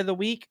favorite bet of the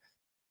week,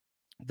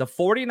 the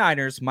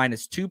 49ers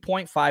minus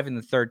 2.5 in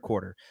the third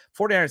quarter.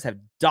 49ers have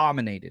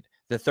dominated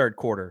the third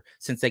quarter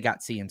since they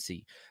got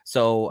CMC.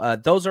 So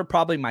those are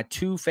probably my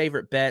two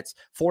favorite bets.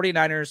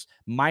 49ers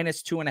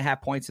minus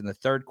 2.5 points in the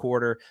third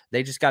quarter.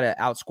 They just got to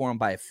outscore them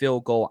by a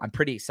field goal. I'm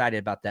pretty excited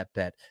about that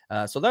bet.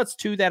 So that's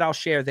two that I'll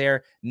share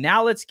there.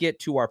 Now let's get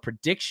to our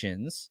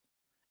predictions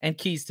and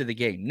keys to the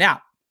game.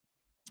 Now,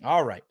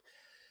 all right,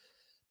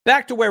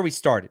 back to where we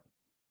started.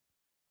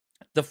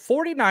 The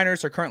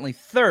 49ers are currently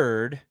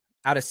third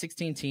out of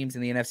 16 teams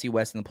in the NFC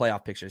West in the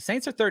playoff picture.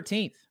 Saints are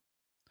 13th.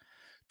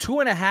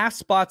 2.5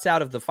 spots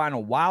out of the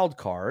final wild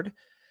card,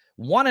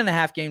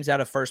 1.5 games out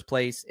of first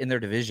place in their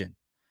division.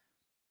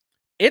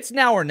 It's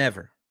now or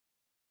never.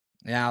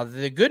 Now,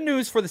 the good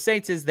news for the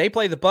Saints is they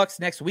play the Bucs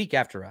next week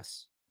after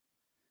us.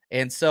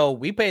 And so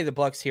we play the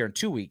Bucs here in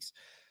 2 weeks.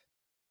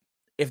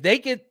 If they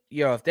get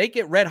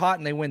red hot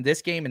and they win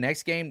this game and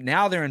next game,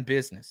 now they're in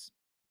business.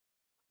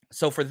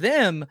 So for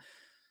them,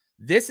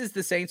 this is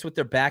the Saints with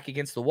their back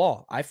against the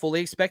wall. I fully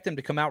expect them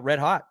to come out red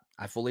hot.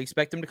 I fully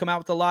expect them to come out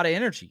with a lot of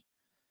energy.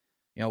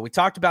 We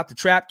talked about the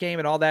trap game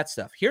and all that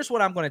stuff. Here's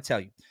what I'm going to tell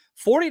you.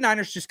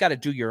 49ers just got to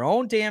do your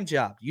own damn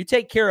job. You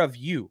take care of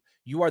you.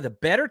 You are the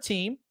better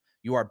team.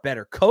 You are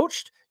better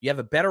coached. You have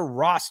a better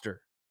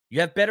roster. You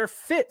have better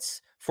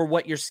fits for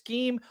what your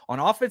scheme on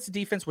offense and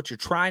defense, what you're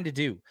trying to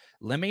do.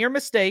 Limit your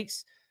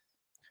mistakes.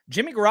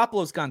 Jimmy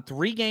Garoppolo's gone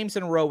 3 games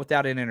in a row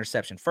without an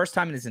interception. First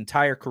time in his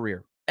entire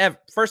career.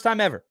 First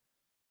time ever.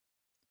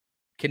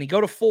 Can he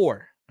go to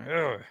 4?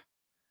 Ugh.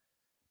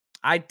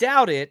 I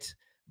doubt it.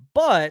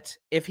 But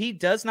if he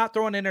does not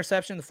throw an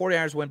interception, the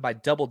 49ers win by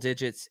double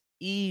digits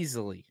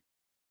easily.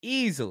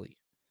 Easily.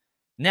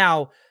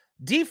 Now,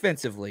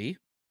 defensively,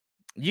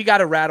 you got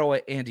to rattle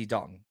Andy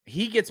Dalton.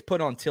 He gets put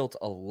on tilt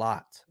a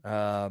lot.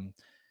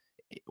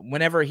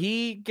 Whenever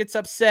he gets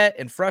upset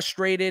and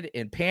frustrated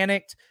and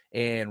panicked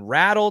and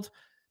rattled,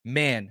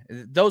 man,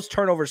 those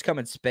turnovers come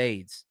in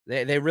spades.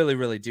 They really,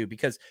 really do.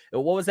 Because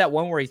what was that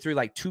one where he threw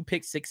like 2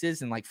 pick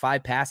sixes and like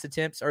 5 pass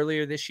attempts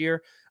earlier this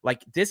year?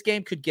 Like, this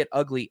game could get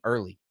ugly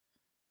early.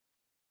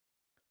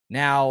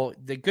 Now,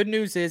 the good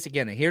news is,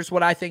 again, here's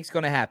what I think is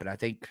going to happen. I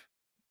think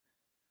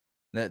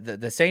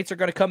the Saints are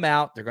going to come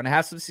out. They're going to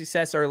have some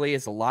success early,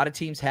 as a lot of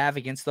teams have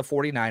against the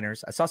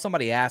 49ers. I saw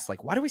somebody ask,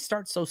 like, why do we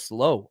start so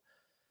slow?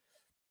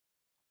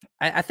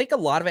 I think a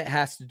lot of it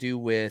has to do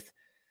with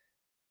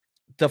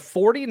the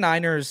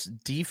 49ers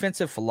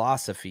defensive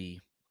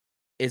philosophy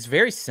is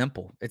very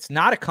simple. It's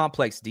not a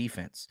complex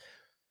defense.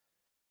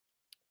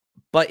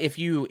 But if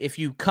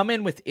you come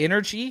in with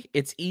energy,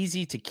 it's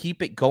easy to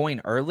keep it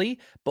going early.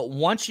 But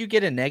once you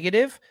get a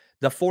negative,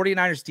 the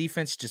 49ers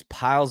defense just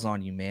piles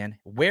on you, man.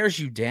 Wears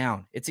you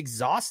down. It's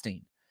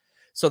exhausting.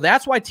 So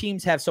that's why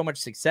teams have so much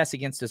success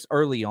against us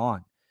early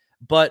on.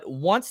 But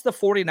once the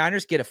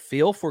 49ers get a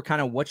feel for kind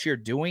of what you're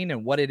doing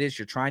and what it is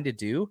you're trying to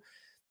do,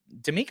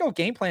 DeMeco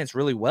game plans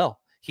really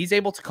well. He's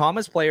able to calm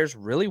his players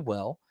really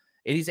well,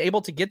 and he's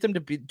able to get them to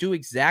do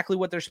exactly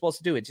what they're supposed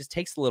to do. It just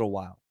takes a little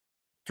while.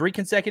 3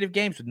 consecutive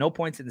games with no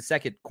points in the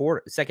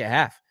second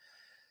half.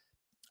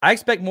 I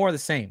expect more of the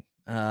same.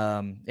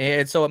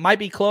 And so it might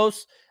be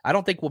close. I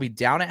don't think we'll be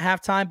down at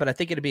halftime, but I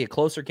think it'll be a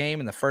closer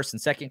game in the first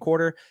and second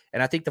quarter.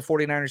 And I think the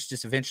 49ers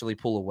just eventually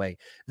pull away.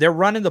 They're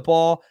running the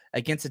ball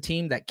against a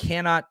team that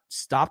cannot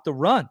stop the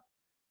run.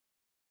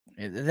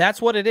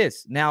 That's what it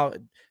is. Now,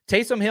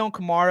 Taysom Hill and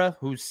Kamara,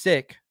 who's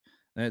sick,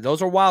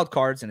 those are wild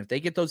cards. And if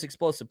they get those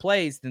explosive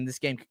plays, then this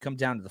game could come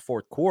down to the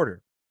fourth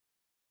quarter.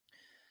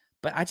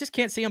 But I just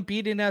can't see them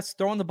beating us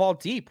throwing the ball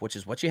deep, which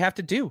is what you have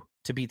to do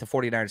to beat the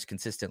 49ers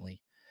consistently.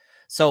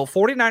 So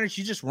 49ers,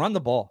 you just run the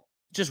ball.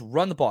 Just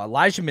run the ball.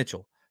 Elijah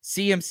Mitchell,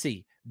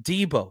 CMC,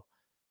 Debo.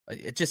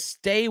 Just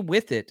stay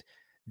with it.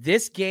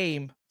 This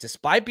game,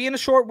 despite being a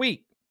short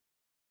week,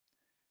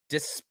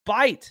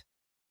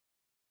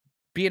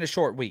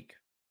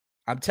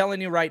 I'm telling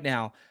you right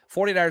now,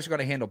 49ers are going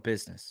to handle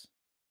business.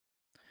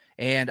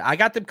 And I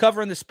got them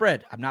covering the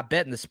spread. I'm not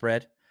betting the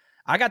spread.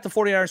 I got the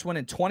 49ers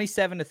winning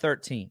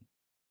 27-13.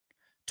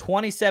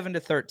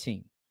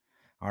 27-13.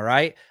 All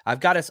right. I've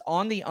got us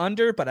on the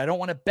under, but I don't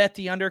want to bet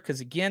the under because,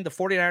 again, the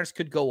 49ers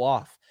could go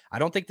off. I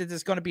don't think that this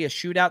is going to be a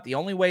shootout. The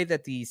only way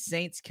that the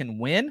Saints can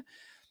win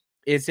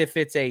is if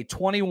it's a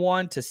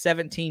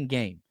 21-17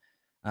 game.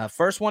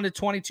 First one to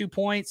 22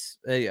 points.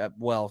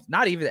 Well,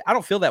 not even. I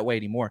don't feel that way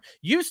anymore.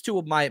 Used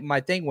to, my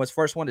thing was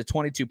first one to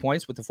 22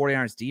 points with the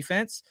 49ers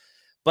defense.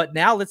 But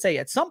now let's say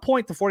at some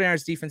point the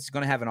 49ers defense is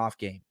going to have an off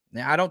game.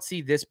 Now, I don't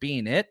see this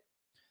being it.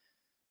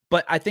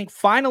 But I think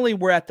finally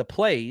we're at the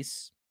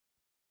place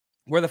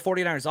where the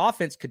 49ers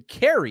offense could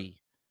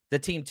carry the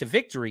team to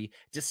victory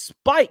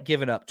despite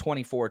giving up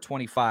 24,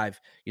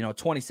 25,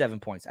 27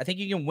 points. I think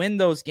you can win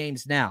those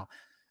games now.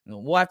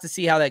 We'll have to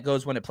see how that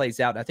goes when it plays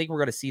out. I think we're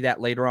going to see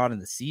that later on in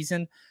the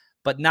season,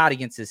 but not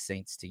against this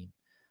Saints team.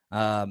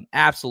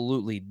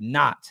 Absolutely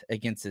not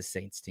against this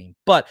Saints team.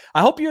 But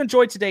I hope you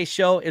enjoyed today's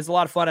show. It's a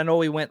lot of fun. I know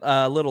we went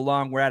a little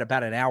long. We're at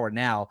about an hour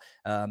now.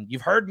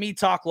 You've heard me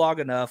talk long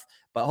enough,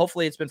 but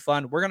hopefully it's been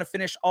fun. We're going to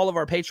finish all of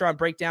our Patreon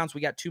breakdowns.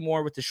 We got 2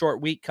 more with the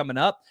short week coming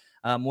up.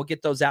 We'll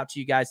get those out to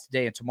you guys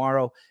today and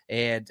tomorrow,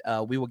 and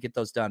we will get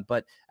those done.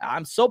 But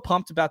I'm so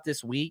pumped about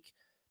this week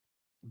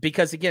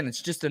because, again,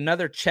 it's just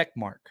another check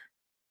mark.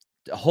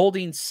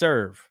 Holding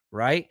serve,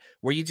 right?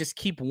 Where you just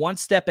keep one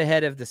step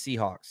ahead of the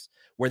Seahawks,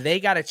 where they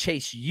got to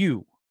chase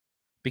you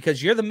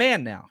because you're the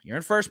man now. You're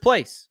in first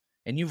place,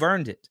 and you've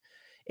earned it.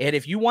 And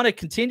if you want to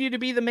continue to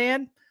be the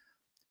man,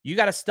 you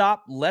got to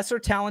stop lesser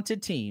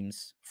talented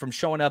teams from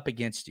showing up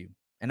against you.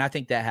 And I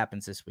think that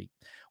happens this week.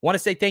 I want to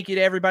say thank you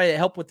to everybody that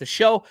helped with the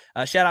show.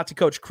 Shout out to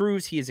Coach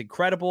Cruz. He is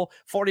incredible.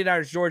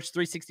 49ers George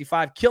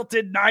 365.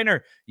 Kilted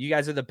Niner. You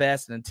guys are the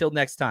best. And until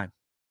next time,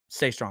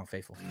 stay strong,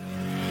 faithful.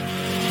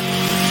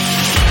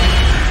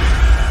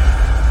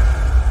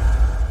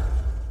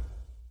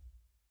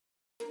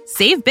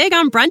 Save big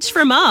on brunch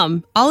for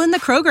mom, all in the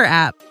Kroger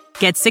app.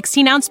 Get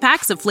 16-ounce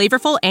packs of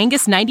flavorful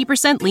Angus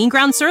 90% lean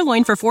ground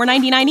sirloin for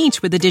 $4.99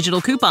 each with a digital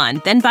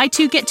coupon. Then buy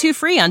 2, get 2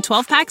 free on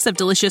 12 packs of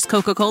delicious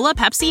Coca-Cola,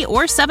 Pepsi,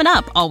 or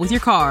 7-Up, all with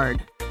your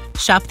card.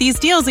 Shop these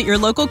deals at your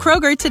local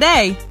Kroger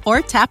today,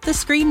 or tap the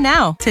screen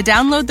now to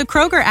download the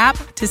Kroger app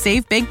to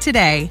save big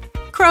today.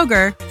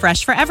 Kroger,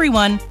 fresh for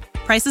everyone.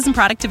 Prices and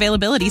product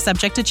availability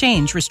subject to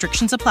change.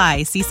 Restrictions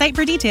apply. See site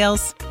for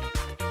details.